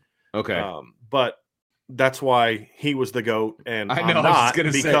time. Okay. But that's why he was the GOAT, and I know, I'm not,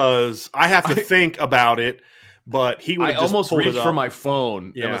 because I have to think about it. But he would have just almost reached for my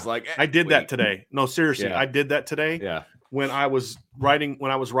phone and was like, I did that today. No, seriously, I did that today. Yeah. When I was writing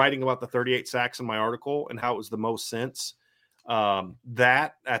about the 38 sacks in my article and how it was the most since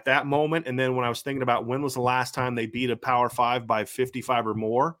that at that moment. And then when I was thinking about when was the last time they beat a Power 5 by 55 or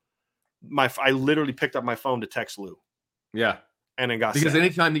more, I literally picked up my phone to text Lou. Yeah. And then got because sad.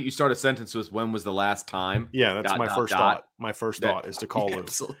 Anytime that you start a sentence with when was the last time. Yeah, that's my first thought. My first thought is to call Lou.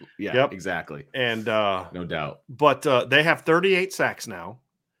 Absolutely. Yeah, exactly. And no doubt. But they have 38 sacks now.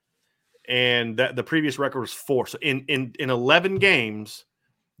 And the previous record was 4. So in 11 games,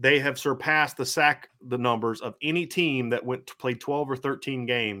 they have surpassed the numbers of any team that went to play 12 or 13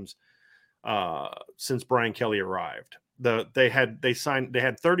 games since Brian Kelly arrived. They had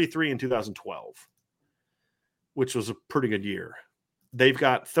 33 in 2012, which was a pretty good year. They've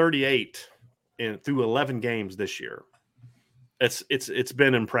got 38 through 11 games this year. It's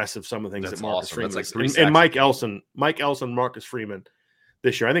been impressive. Some of the things that Marcus Freeman and Mike Elson, Marcus Freeman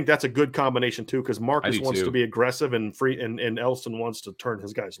this year. I think that's a good combination too, because Marcus wants to be aggressive and Elson wants to turn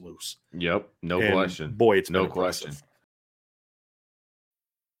his guys loose. Yep, no question. Boy, it's no question.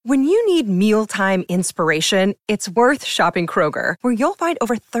 When you need mealtime inspiration, it's worth shopping Kroger, where you'll find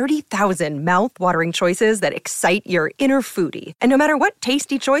over 30,000 mouth-watering choices that excite your inner foodie. And no matter what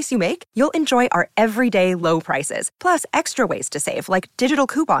tasty choice you make, you'll enjoy our everyday low prices, plus extra ways to save, like digital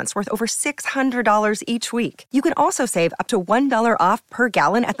coupons worth over $600 each week. You can also save up to $1 off per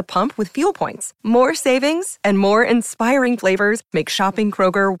gallon at the pump with fuel points. More savings and more inspiring flavors make shopping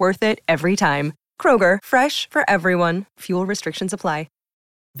Kroger worth it every time. Kroger, fresh for everyone. Fuel restrictions apply.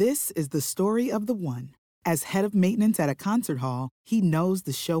 This is the story of the one. As head of maintenance at a concert hall, he knows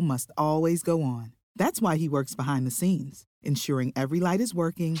the show must always go on. That's why he works behind the scenes, ensuring every light is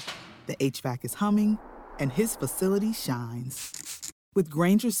working, the HVAC is humming, and his facility shines. With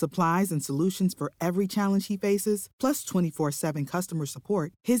Grainger's supplies and solutions for every challenge he faces, plus 24/7 customer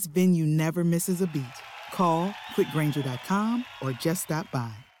support, his venue never misses a beat. Call quickgrainger.com or just stop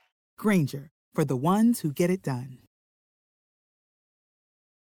by. Grainger, for the ones who get it done.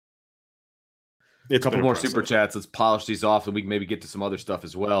 A couple more super chats. Let's polish these off and we can maybe get to some other stuff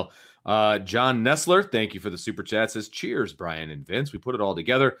as well. John Nestler, thank you for the super chat. Says, cheers, Brian and Vince. We put it all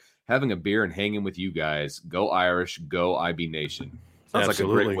together, having a beer and hanging with you guys. Go Irish, go IB Nation. Sounds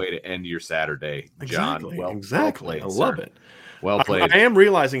Absolutely. like a great way to end your Saturday, John. Exactly. Well played, I love it. Well played. I am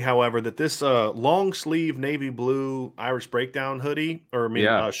realizing, however, that this long sleeve navy blue Irish Breakdown hoodie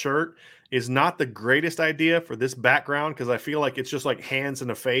shirt is not the greatest idea for this background, because I feel like it's just like hands in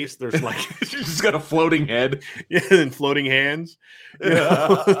a face. There's like you just got a floating head, and floating hands.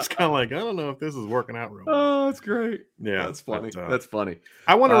 It's kind of like, I don't know if this is working out real well. Oh, that's great. Yeah, that's funny. But, that's funny.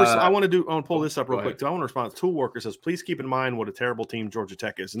 I want to pull this up real quick too. I want to respond. Tool Worker says, please keep in mind what a terrible team Georgia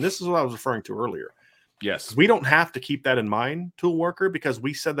Tech is, and this is what I was referring to earlier. Yes, we don't have to keep that in mind, Tool Worker, because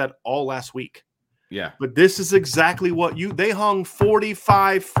we said that all last week. Yeah. But this is exactly what they hung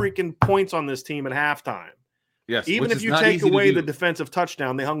 45 freaking points on this team at halftime. Yes. Even if you take away the defensive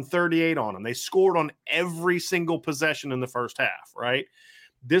touchdown, they hung 38 on them. They scored on every single possession in the first half, right?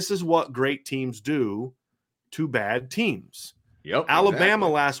 This is what great teams do to bad teams. Yep. Alabama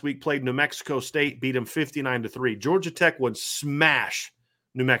last week played New Mexico State, beat them 59-3. Georgia Tech would smash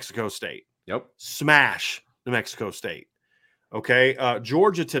New Mexico State. Yep. Smash New Mexico State. Okay,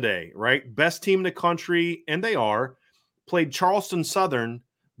 Georgia today, right? Best team in the country, and they are, played Charleston Southern,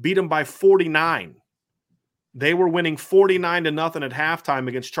 beat them by 49. They were winning 49-0 at halftime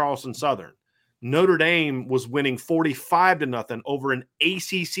against Charleston Southern. Notre Dame was winning 45-0 over an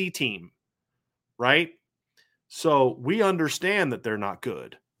ACC team, right? So we understand that they're not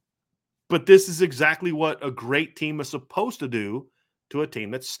good. But this is exactly what a great team is supposed to do to a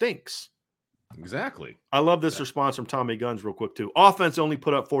team that stinks. Exactly. I love this response from Tommy Guns real quick, too. Offense only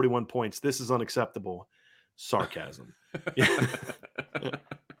put up 41 points. This is unacceptable. Sarcasm.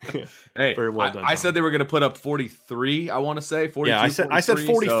 Hey, very well done. I said they were going to put up 43, I want to say. 42, yeah, I said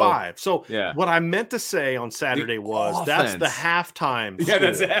 45. So yeah. What I meant to say on Saturday was that's the halftime score. Yeah,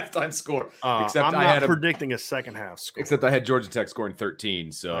 that's the halftime score. Except I'm not predicting a second half score. Except I had Georgia Tech scoring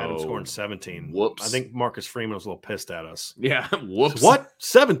 13. So I had them scoring 17. Whoops. I think Marcus Freeman was a little pissed at us. Yeah, whoops. What?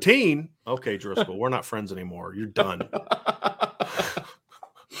 17? Okay, Driscoll, we're not friends anymore. You're done.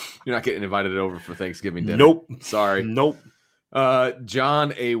 You're not getting invited over for Thanksgiving dinner. Nope. Sorry. Nope.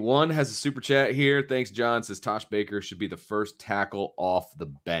 John A1 has a super chat here. Thanks, John. Says Tosh Baker should be the first tackle off the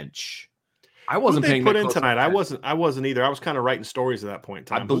bench. I wasn't paying put in tonight. I wasn't either. I was kind of writing stories at that point in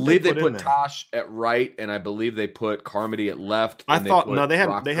time. I believe they put Tosh at right, and I believe they put Carmody at left. I thought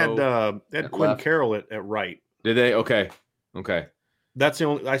they had Quinn Carroll at right. Did they? Okay. That's the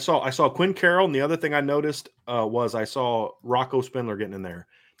only I saw Quinn Carroll, and the other thing I noticed was I saw Rocco Spindler getting in there.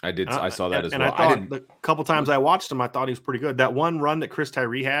 I saw that as well. And I thought the couple times I watched him, I thought he was pretty good. That one run that Chris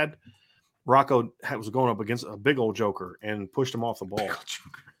Tyree had, Rocco was going up against a big old joker and pushed him off the ball.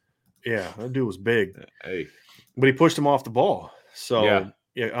 Yeah, that dude was big. Hey, but he pushed him off the ball. So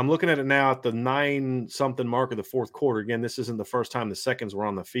yeah, I'm looking at it now at the 9-something mark of the fourth quarter. Again, this isn't the first time the seconds were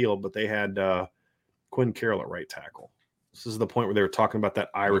on the field, but they had Quinn Carroll at right tackle. This is the point where they were talking about that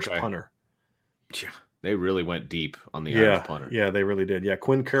Irish punter. Yeah. They really went deep on the Irish punter. Yeah, they really did. Yeah,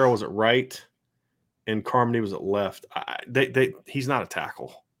 Quinn Carroll was at right, and Carmody was at left. He's not a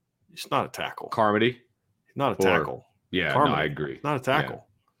tackle. He's not a tackle. Carmody? He's not a tackle. Yeah, no, I agree. Not a tackle.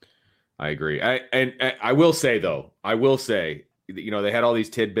 Yeah, I agree. I will say, though, they had all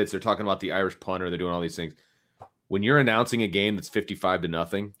these tidbits. They're talking about the Irish punter. They're doing all these things. When you're announcing a game that's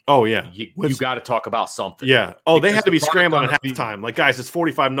 55-0, oh yeah, you got to talk about something. Yeah. Oh, they had to be scrambling at halftime. Like, guys, it's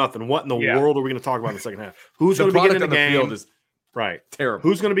 45-0. What in the world are we going to talk about in the second half? Who's going to be getting in the game? Field is right. Terrible.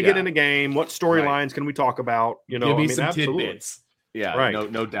 Who's going to be getting in the game? What storylines can we talk about? Give me some tidbits. Yeah, right.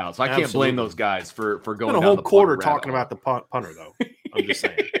 No doubt. So I can't blame those guys for going. a whole quarter talking about the punter though. I'm just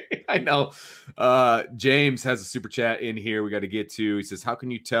saying. I know. James has a super chat in here we got to get to. He says, how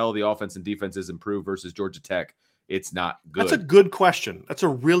can you tell the offense and defense is improved versus Georgia Tech? It's not good. That's a good question. That's a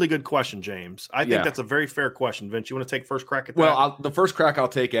really good question, James. I think that's a very fair question. Vince, you want to take first crack at that? Well, the first crack I'll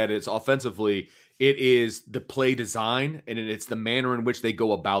take at it is offensively, it is the play design, and it's the manner in which they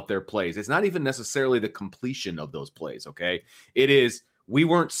go about their plays. It's not even necessarily the completion of those plays, okay? It is, we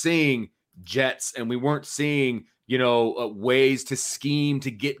weren't seeing jets, and we weren't seeing, ways to scheme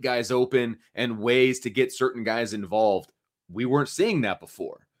to get guys open and ways to get certain guys involved. We weren't seeing that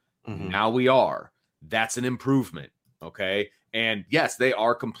before. Mm-hmm. Now we are. That's an improvement, okay? And yes, they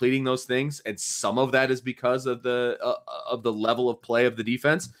are completing those things, and some of that is because of the level of play of the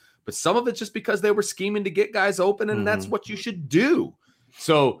defense, but some of it's just because they were scheming to get guys open, and that's what you should do.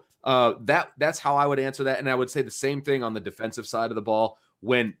 So that's how I would answer that, and I would say the same thing on the defensive side of the ball.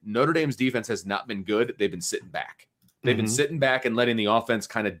 When Notre Dame's defense has not been good, they've been sitting back. They've been sitting back and letting the offense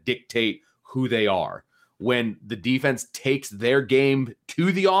kind of dictate who they are. When the defense takes their game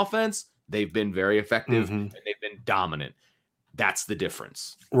to the offense, they've been very effective and they've been dominant. That's the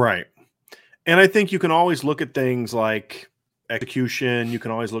difference. Right. And I think you can always look at things like execution. You can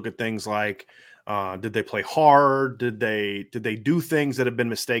always look at things like, did they play hard? Did they do things that have been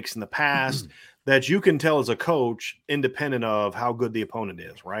mistakes in the past that you can tell as a coach, independent of how good the opponent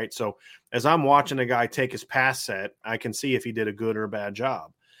is, right? So as I'm watching a guy take his pass set, I can see if he did a good or a bad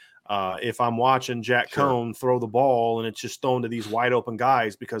job. If I'm watching Jack Cohn throw the ball and it's just thrown to these wide open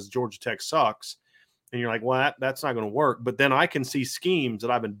guys because Georgia Tech sucks, and you're like, well, that's not going to work. But then I can see schemes that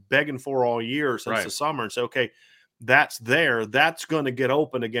I've been begging for all year since the summer and say, okay, that's there. That's going to get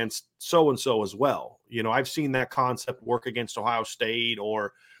open against so-and-so as well. I've seen that concept work against Ohio State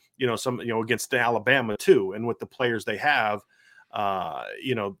or, against Alabama too. And with the players they have,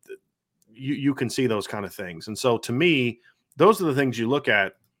 you can see those kind of things. And so to me, those are the things you look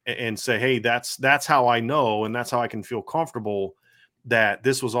at and say, hey, that's how I know, and that's how I can feel comfortable that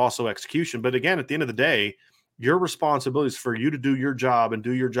this was also execution. But again, at the end of the day, your responsibility is for you to do your job and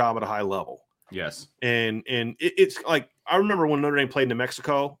do your job at a high level. Yes. And it's like, I remember when Notre Dame played New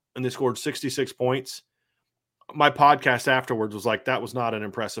Mexico and they scored 66 points. My podcast afterwards was like, that was not an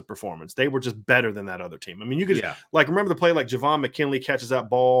impressive performance. They were just better than that other team. I mean, you could remember the play like Javon McKinley catches that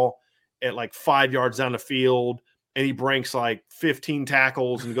ball at like 5 yards down the field, and he breaks like 15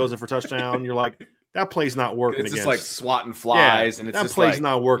 tackles and goes in for a touchdown. You're like, that play's not working. It's just like swatting flies, and it's that just play's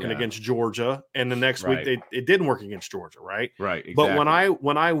not working against Georgia. And the next week it didn't work against Georgia, right? Right. Exactly. But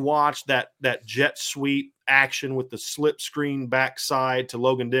when I watched that jet sweep action with the slip screen backside to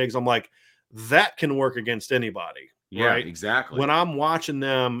Logan Diggs, I'm like, that can work against anybody. Yeah, right? Exactly. When I'm watching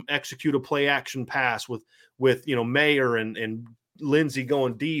them execute a play action pass with Mayer and Lindsey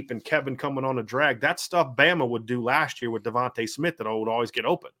going deep and Kevin coming on a drag, that stuff Bama would do last year with Devontae Smith that would always get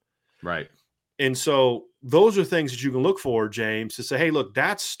open. Right. And so those are things that you can look for, James, to say, hey, look,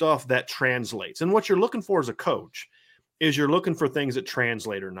 that's stuff that translates. And what you're looking for as a coach is you're looking for things that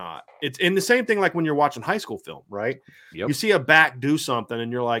translate or not. It's in the same thing like when you're watching high school film, right? Yep. You see a back do something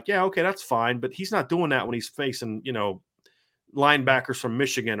and you're like, yeah, okay, that's fine. But he's not doing that when he's facing, linebackers from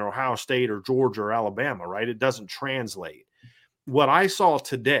Michigan or Ohio State or Georgia or Alabama, right? It doesn't translate. What I saw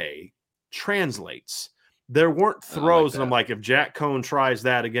today translates. There weren't throws, and I'm like, if Jack Cohn tries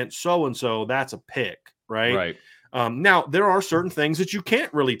that against so-and-so, that's a pick, right? Right. Now, there are certain things that you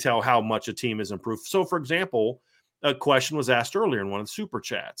can't really tell how much a team is improved. So, for example, a question was asked earlier in one of the super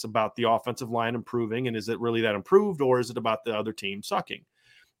chats about the offensive line improving, and is it really that improved, or is it about the other team sucking?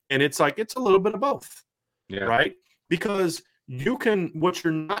 And it's like, it's a little bit of both, right? Because what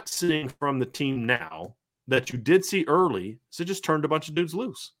you're not seeing from the team now that you did see early, is it just turned a bunch of dudes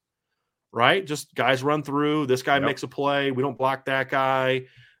loose. Right? Just guys run through. This guy makes a play. We don't block that guy.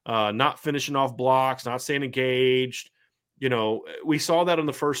 Not finishing off blocks, not staying engaged. We saw that in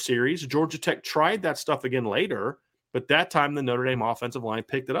the first series. Georgia Tech tried that stuff again later, but that time the Notre Dame offensive line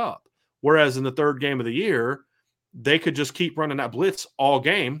picked it up. Whereas in the third game of the year, they could just keep running that blitz all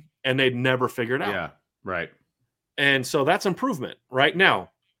game and they'd never figure it out. Yeah, right. And so that's improvement. Right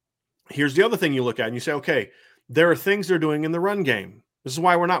now, here's the other thing you look at and you say, okay, there are things they're doing in the run game. This is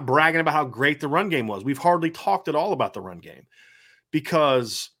why we're not bragging about how great the run game was. We've hardly talked at all about the run game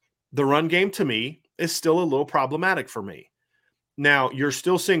because the run game to me is still a little problematic for me. Now, you're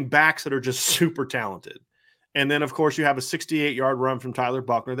still seeing backs that are just super talented. And then, of course, you have a 68-yard run from Tyler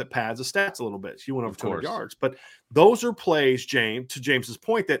Buckner that pads the stats a little bit. So you went over 200 yards. But those are plays, James, to James's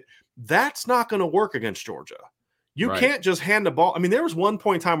point, that's not going to work against Georgia. You can't just hand the ball. I mean, there was one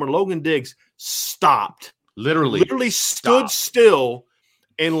point in time where Logan Diggs stopped. Literally stood still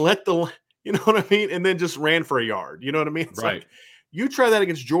and let you know what I mean? And then just ran for a yard. You know what I mean? It's like, You try that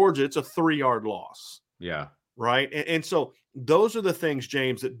against Georgia, it's a 3-yard loss. Yeah. Right. And so those are the things,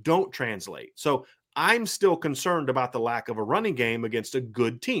 James, that don't translate. So I'm still concerned about the lack of a running game against a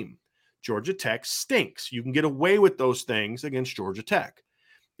good team. Georgia Tech stinks. You can get away with those things against Georgia Tech.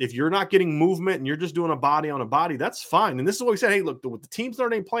 If you're not getting movement and you're just doing a body on a body, that's fine. And this is what we said. Hey, look, with the teams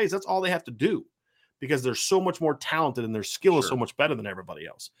Notre Dame plays, that's all they have to do because they're so much more talented and their skill is so much better than everybody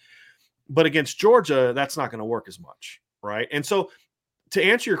else. But against Georgia, that's not going to work as much. Right. And so to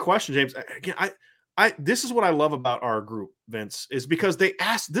answer your question, James, again, this is what I love about our group, Vince, is because they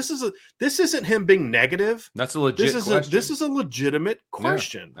asked. This isn't him being negative. That's a legit question. This is a legitimate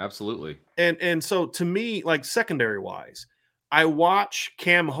question. Yeah, absolutely. And so to me, like secondary wise, I watch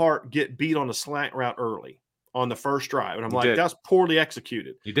Cam Hart get beat on a slant route early on the first drive, and I'm like, that's poorly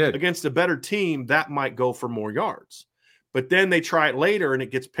executed. He did. Against a better team, that might go for more yards. But then they try it later and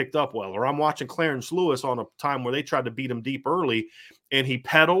it gets picked up well. Or I'm watching Clarence Lewis on a time where they tried to beat him deep early, and he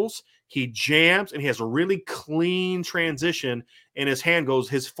pedals, he jams, and he has a really clean transition, and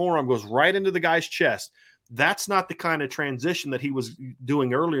his forearm goes right into the guy's chest. That's not the kind of transition that he was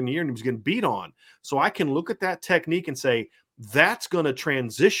doing earlier in the year and he was getting beat on. So I can look at that technique and say, that's going to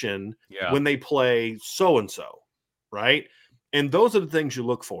transition when they play so-and-so, right? And those are the things you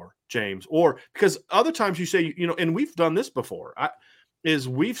look for, James. Or because other times you say, and we've done this before,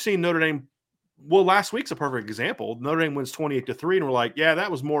 we've seen Notre Dame. Well, last week's a perfect example. Notre Dame wins 28-3, and we're like, yeah, that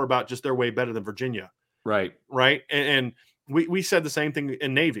was more about just they're way better than Virginia. Right. Right. And we said the same thing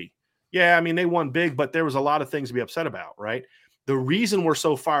in Navy. Yeah, I mean, they won big, but there was a lot of things to be upset about, right? The reason we're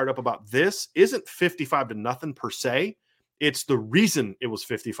so fired up about this isn't 55-0 per se. It's the reason it was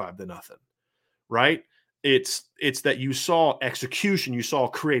 55-0, right? It's that you saw execution, you saw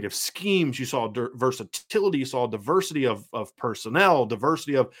creative schemes, you saw versatility, you saw diversity of personnel,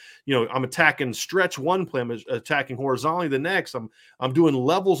 diversity of, I'm attacking stretch one play, I'm attacking horizontally the next. I'm doing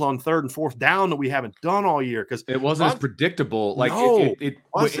levels on 3rd and 4th down that we haven't done all year because it wasn't as predictable. Like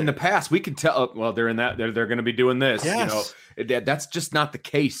in the past, we could tell. Well, they're in that. They're going to be doing this. Yes. That's just not the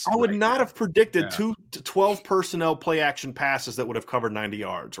case. I would not have predicted 2 to 12 personnel play action passes that would have covered 90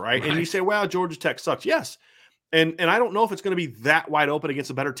 yards, right? And you say, "Wow, Georgia Tech sucks." Yes. And I don't know if it's going to be that wide open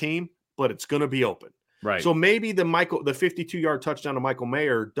against a better team, but it's going to be open. Right. So maybe the 52-yard touchdown to Michael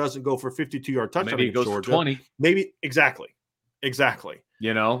Mayer doesn't go for a 52-yard touchdown. Maybe it goes Georgia. for 20. Maybe exactly. Yeah,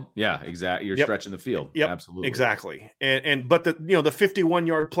 exactly. You're stretching the field. Yep, absolutely. Exactly. But the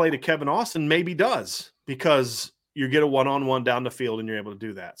 51-yard play to Kevin Austin maybe does because you get a one-on-one down the field and you're able to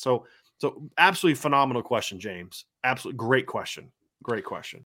do that. So absolutely phenomenal question, James. Absolutely great question. Great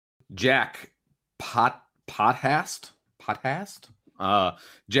question. Jack Pothast.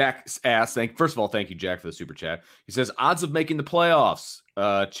 Jack asked, first of all, thank you, Jack, for the super chat. He says, odds of making the playoffs,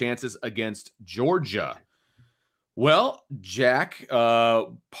 chances against Georgia. Well, Jack,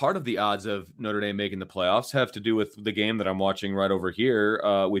 part of the odds of Notre Dame making the playoffs have to do with the game that I'm watching right over here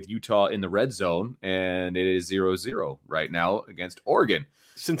with Utah in the red zone, and it is 0-0 right now against Oregon.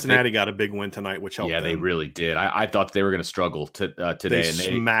 Cincinnati got a big win tonight, which helped. Yeah, them. They really did. I thought they were going to struggle today. They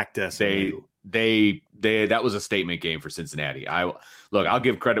smacked SMU. That was a statement game for Cincinnati. I'll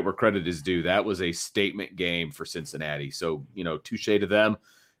give credit where credit is due. That was a statement game for Cincinnati. So, touche to them.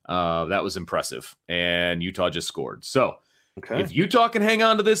 That was impressive. And Utah just scored. So if Utah can hang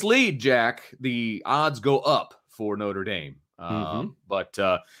on to this lead, Jack, the odds go up for Notre Dame. But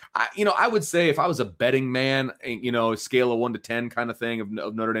I would say if I was a betting man, scale of 1 to 10 kind of thing of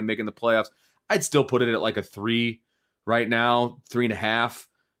Notre Dame making the playoffs, I'd still put it at like a 3 right now,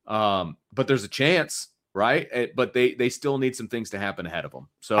 3.5. But there's a chance, right? But they still need some things to happen ahead of them.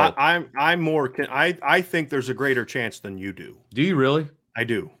 So I think there's a greater chance than you do. Do you really? I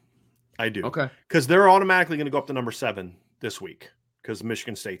do. Okay. Because they're automatically going to go up to number 7 this week because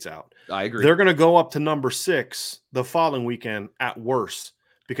Michigan State's out. I agree. They're going to go up to number 6 the following weekend at worst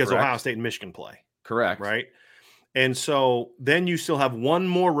because Correct. Ohio State and Michigan play. Correct. Right. And so then you still have one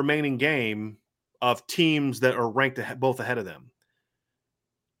more remaining game of teams that are ranked both ahead of them.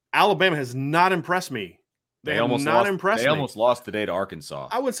 Alabama has not impressed me. They almost lost today to Arkansas.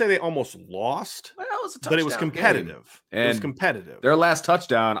 I would say they almost lost, well, it was a touchdown but it was competitive. Game. It was competitive. Their last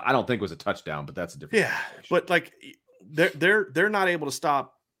touchdown, I don't think was a touchdown, but that's a different situation. But like they're not able to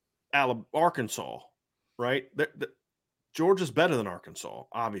stop Arkansas, right? Georgia's better than Arkansas,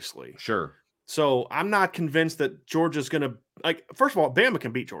 obviously. Sure. So I'm not convinced that Georgia's going to first of all, Bama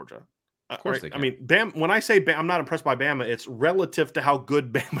can beat Georgia. Of course they can. I mean, Bama, when I say I'm not impressed by Bama, it's relative to how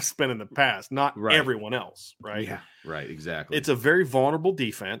good Bama's been in the past, not everyone else, right? Yeah, right, exactly. It's a very vulnerable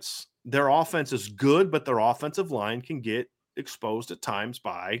defense. Their offense is good, but their offensive line can get exposed at times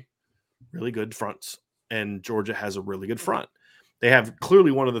by really good fronts, and Georgia has a really good front. They have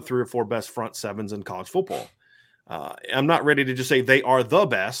clearly one of the 3 or 4 best front sevens in college football. I'm not ready to just say they are the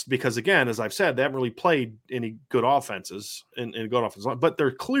best because, again, as I've said, they haven't really played any good offenses in good offense line, but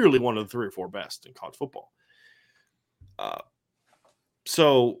they're clearly one of the 3 or 4 best in college football.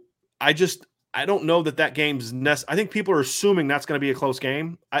 So I don't know that game's I think people are assuming that's going to be a close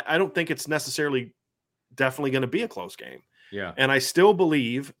game. I don't think it's necessarily definitely going to be a close game. Yeah. And I still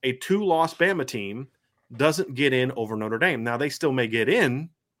believe a 2-loss Bama team doesn't get in over Notre Dame. Now, they still may get in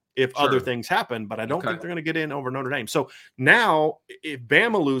if other things happen, but I don't think they're going to get in over Notre Dame. So now if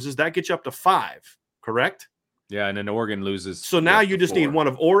Bama loses, that gets you up to 5, correct? Yeah, and then Oregon loses. So now you just need one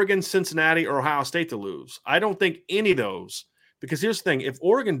of Oregon, Cincinnati, or Ohio State to lose. I don't think any of those, because here's the thing. If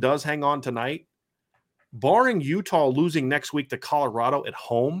Oregon does hang on tonight, barring Utah losing next week to Colorado at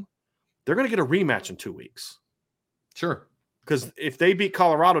home, they're going to get a rematch in 2 weeks. Sure. Because if they beat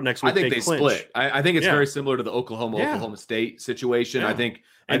Colorado next week, I think they clinch. split. I think it's very similar to the Oklahoma State situation. Yeah. I think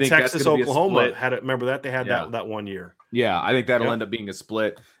Texas, that's Oklahoma had it. Remember that they had that 1 year. Yeah, I think that'll end up being a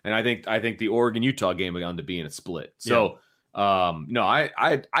split, and I think the Oregon Utah game will end up being a split. So, no,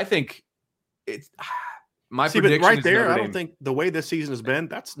 I think it's my prediction. But right is there, Notre I Dame, don't think the way this season has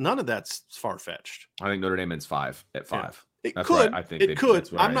been, none of that's far fetched. I think Notre Dame ends 5 at 5. It That's could. I think it could.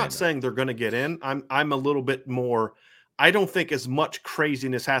 I'm not saying they're going to get in. I'm a little bit more. I don't think as much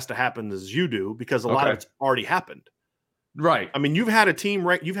craziness has to happen as you do because a lot of it's already happened. Right. I mean, you've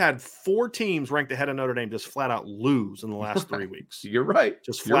had 4 teams ranked ahead of Notre Dame just flat out lose in the last 3 weeks. You're right.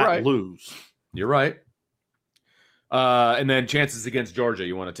 Just flat lose. You're right. And then chances against Georgia.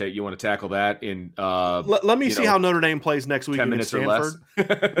 You want to tackle that in let me see how Notre Dame plays next week 10 minutes Stanford. or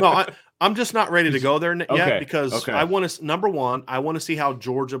less. No, I'm just not ready to go there yet because Okay. I want to number one, I want to see how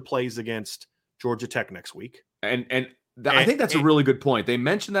Georgia plays against Georgia Tech next week. And I think that's a really good point. They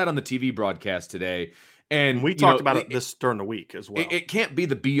mentioned that on the TV broadcast today. And we talked about this during the week as well. It can't be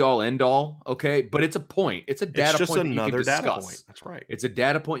the be-all, end-all, okay? But it's a point. It's a data point that you can discuss. Data point. That's right. It's a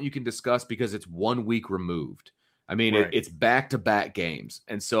data point you can discuss because it's 1 week removed. I mean, it's back-to-back games.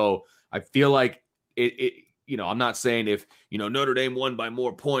 And so I feel like I'm not saying if, Notre Dame won by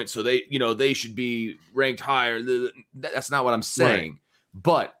more points, so they should be ranked higher. That's not what I'm saying. Right.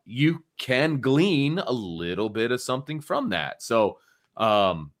 But you can glean a little bit of something from that. So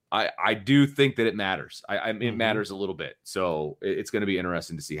I do think that it matters. It matters a little bit. So it's going to be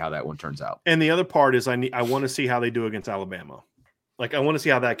interesting to see how that one turns out. And the other part is I want to see how they do against Alabama. Like I want to see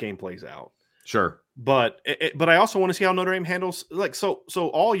how that game plays out. Sure. But I also want to see how Notre Dame handles so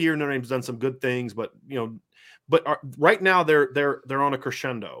all year Notre Dame's done some good things, but right now they're on a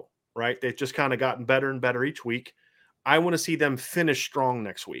crescendo, right? They've just kind of gotten better and better each week. I want to see them finish strong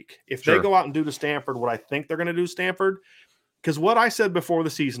next week. If they go out and do to Stanford what I think they're going to do to Stanford, because what I said before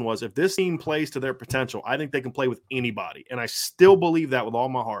the season was if this team plays to their potential, I think they can play with anybody. And I still believe that with all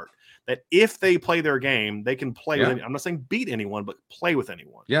my heart, that if they play their game, they can play with anyone. I'm not saying beat anyone, but play with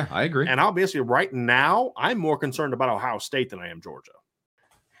anyone. Yeah, I agree. And I'll be honest with you, right now, I'm more concerned about Ohio State than I am Georgia.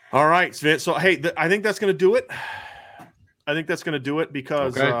 All right, Sven. So, hey, I think that's going to do it. I think that's going to do it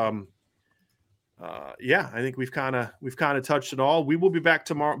because I think we've kind of touched it all. We will be back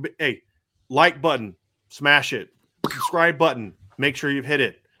tomorrow. But, hey, like button, smash it. Subscribe button, make sure you've hit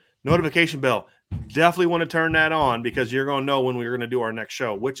it. Notification bell, definitely want to turn that on because you're going to know when we're going to do our next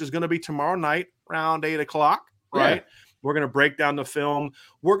show, which is going to be tomorrow night around 8:00. Right? Yeah. We're going to break down the film.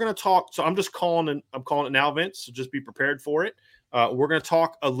 We're going to talk. So I'm calling it now, Vince. So just be prepared for it. We're going to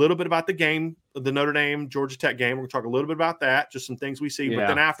talk a little bit about the game, the Notre Dame Georgia Tech game. We're going to talk a little bit about that, just some things we see. Yeah. But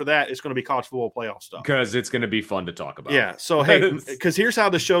then after that, it's going to be college football playoff stuff because it's going to be fun to talk about. Yeah. So hey, because here's how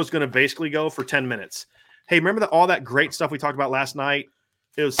the show is going to basically go for 10 minutes. Hey, remember all that great stuff we talked about last night?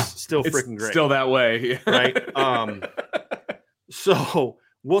 It was still freaking great. Still that way, right? So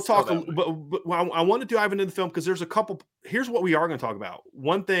we'll talk. But I want to dive into the film because there's a couple. Here's what we are going to talk about.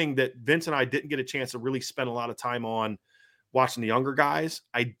 One thing that Vince and I didn't get a chance to really spend a lot of time on watching the younger guys.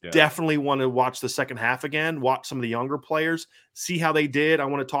 I definitely want to watch the second half again. Watch some of the younger players, see how they did. I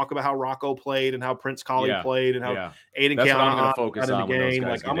want to talk about how Rocco played and how Prince Collie played and how Aiden Keanu focus on the game.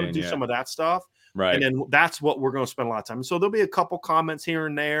 Like I'm going to do some of that stuff. Right. And then that's what we're going to spend a lot of time. So there'll be a couple comments here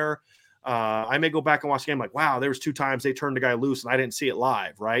and there. I may go back and watch the game like, wow, there was 2 times they turned the guy loose and I didn't see it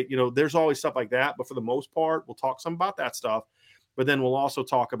live, right? There's always stuff like that. But for the most part, we'll talk some about that stuff. But then we'll also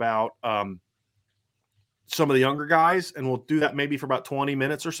talk about some of the younger guys, and we'll do that maybe for about 20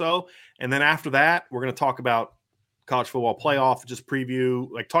 minutes or so. And then after that, we're going to talk about college football playoff, just preview,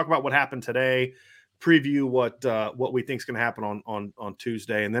 talk about what happened today, preview what we think is going to happen on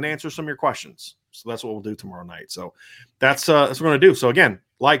Tuesday, and then answer some of your questions. So that's what we'll do tomorrow night. So that's what we're going to do. So again,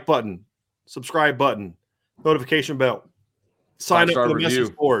 like button, subscribe button, notification bell. Sign up 5-star for the review.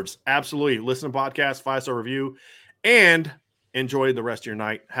 message boards. Absolutely. Listen to podcasts, 5-star review, and enjoy the rest of your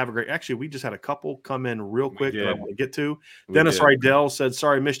night. Have a great. Actually, we just had a couple come in real quick that I want to get to. Dennis Rydell said,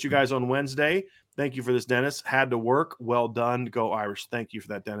 "Sorry, missed you guys on Wednesday. Thank you for this, Dennis. Had to work. Well done. Go Irish." Thank you for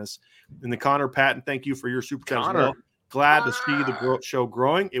that, Dennis. And the Connor Patton, thank you for your super chat as well. Glad to see the show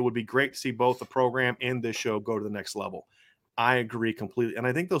growing. It would be great to see both the program and this show go to the next level. I agree completely, and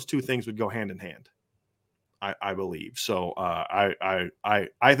I think those two things would go hand in hand. I believe so.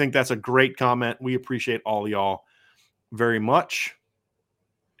 I think that's a great comment. We appreciate all of y'all very much,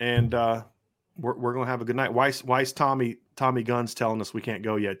 and we're gonna have a good night. Why is Tommy Guns telling us we can't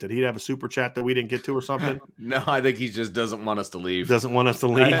go yet? Did he have a super chat that we didn't get to or something? No, I think he just doesn't want us to leave. Doesn't want us to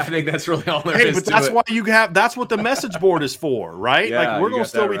leave. I think that's really all there is. But that's why you have. That's what the message board is for, right? Yeah, like we're gonna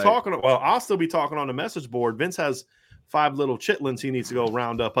still be right. talking. Well, I'll still be talking on the message board. Vince has 5 little chitlins he needs to go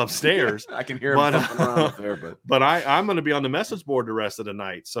round up upstairs. I can hear him jumping around up there, but I'm going to be on the message board the rest of the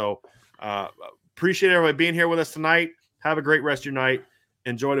night. So appreciate everybody being here with us tonight. Have a great rest of your night.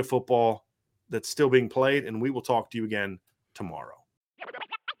 Enjoy the football that's still being played, and we will talk to you again tomorrow.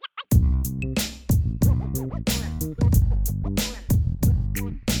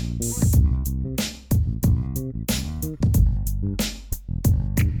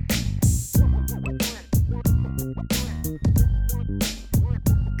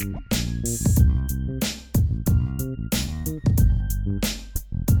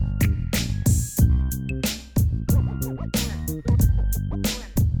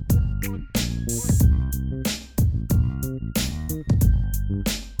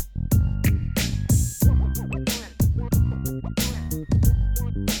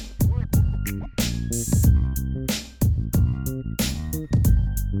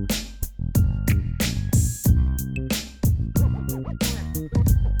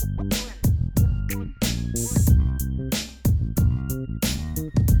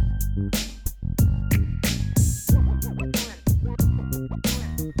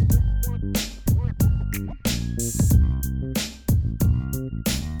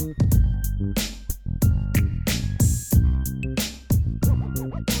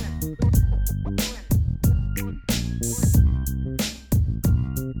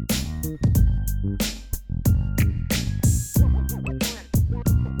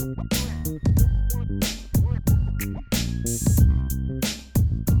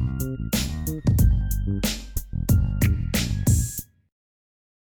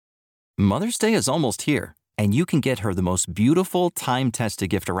 Mother's Day is almost here, and you can get her the most beautiful time-tested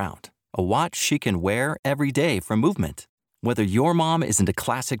gift around, a watch she can wear every day from Movement. Whether your mom is into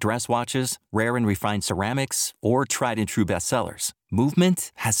classic dress watches, rare and refined ceramics, or tried-and-true bestsellers,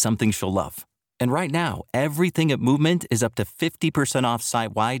 Movement has something she'll love. And right now, everything at Movement is up to 50% off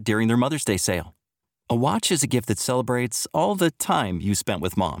site-wide during their Mother's Day sale. A watch is a gift that celebrates all the time you spent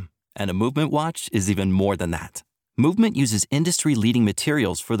with mom, and a Movement watch is even more than that. Movement uses industry-leading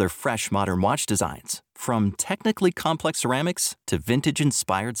materials for their fresh modern watch designs, from technically complex ceramics to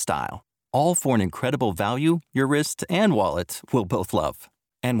vintage-inspired style, all for an incredible value your wrist and wallet will both love.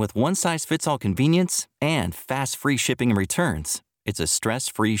 And with one-size-fits-all convenience and fast free shipping and returns, it's a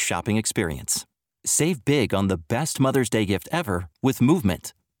stress-free shopping experience. Save big on the best Mother's Day gift ever with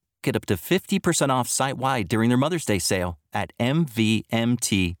Movement. Get up to 50% off site-wide during their Mother's Day sale at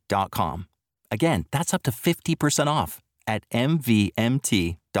MVMT.com. Again, that's up to 50% off at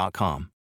MVMT.com.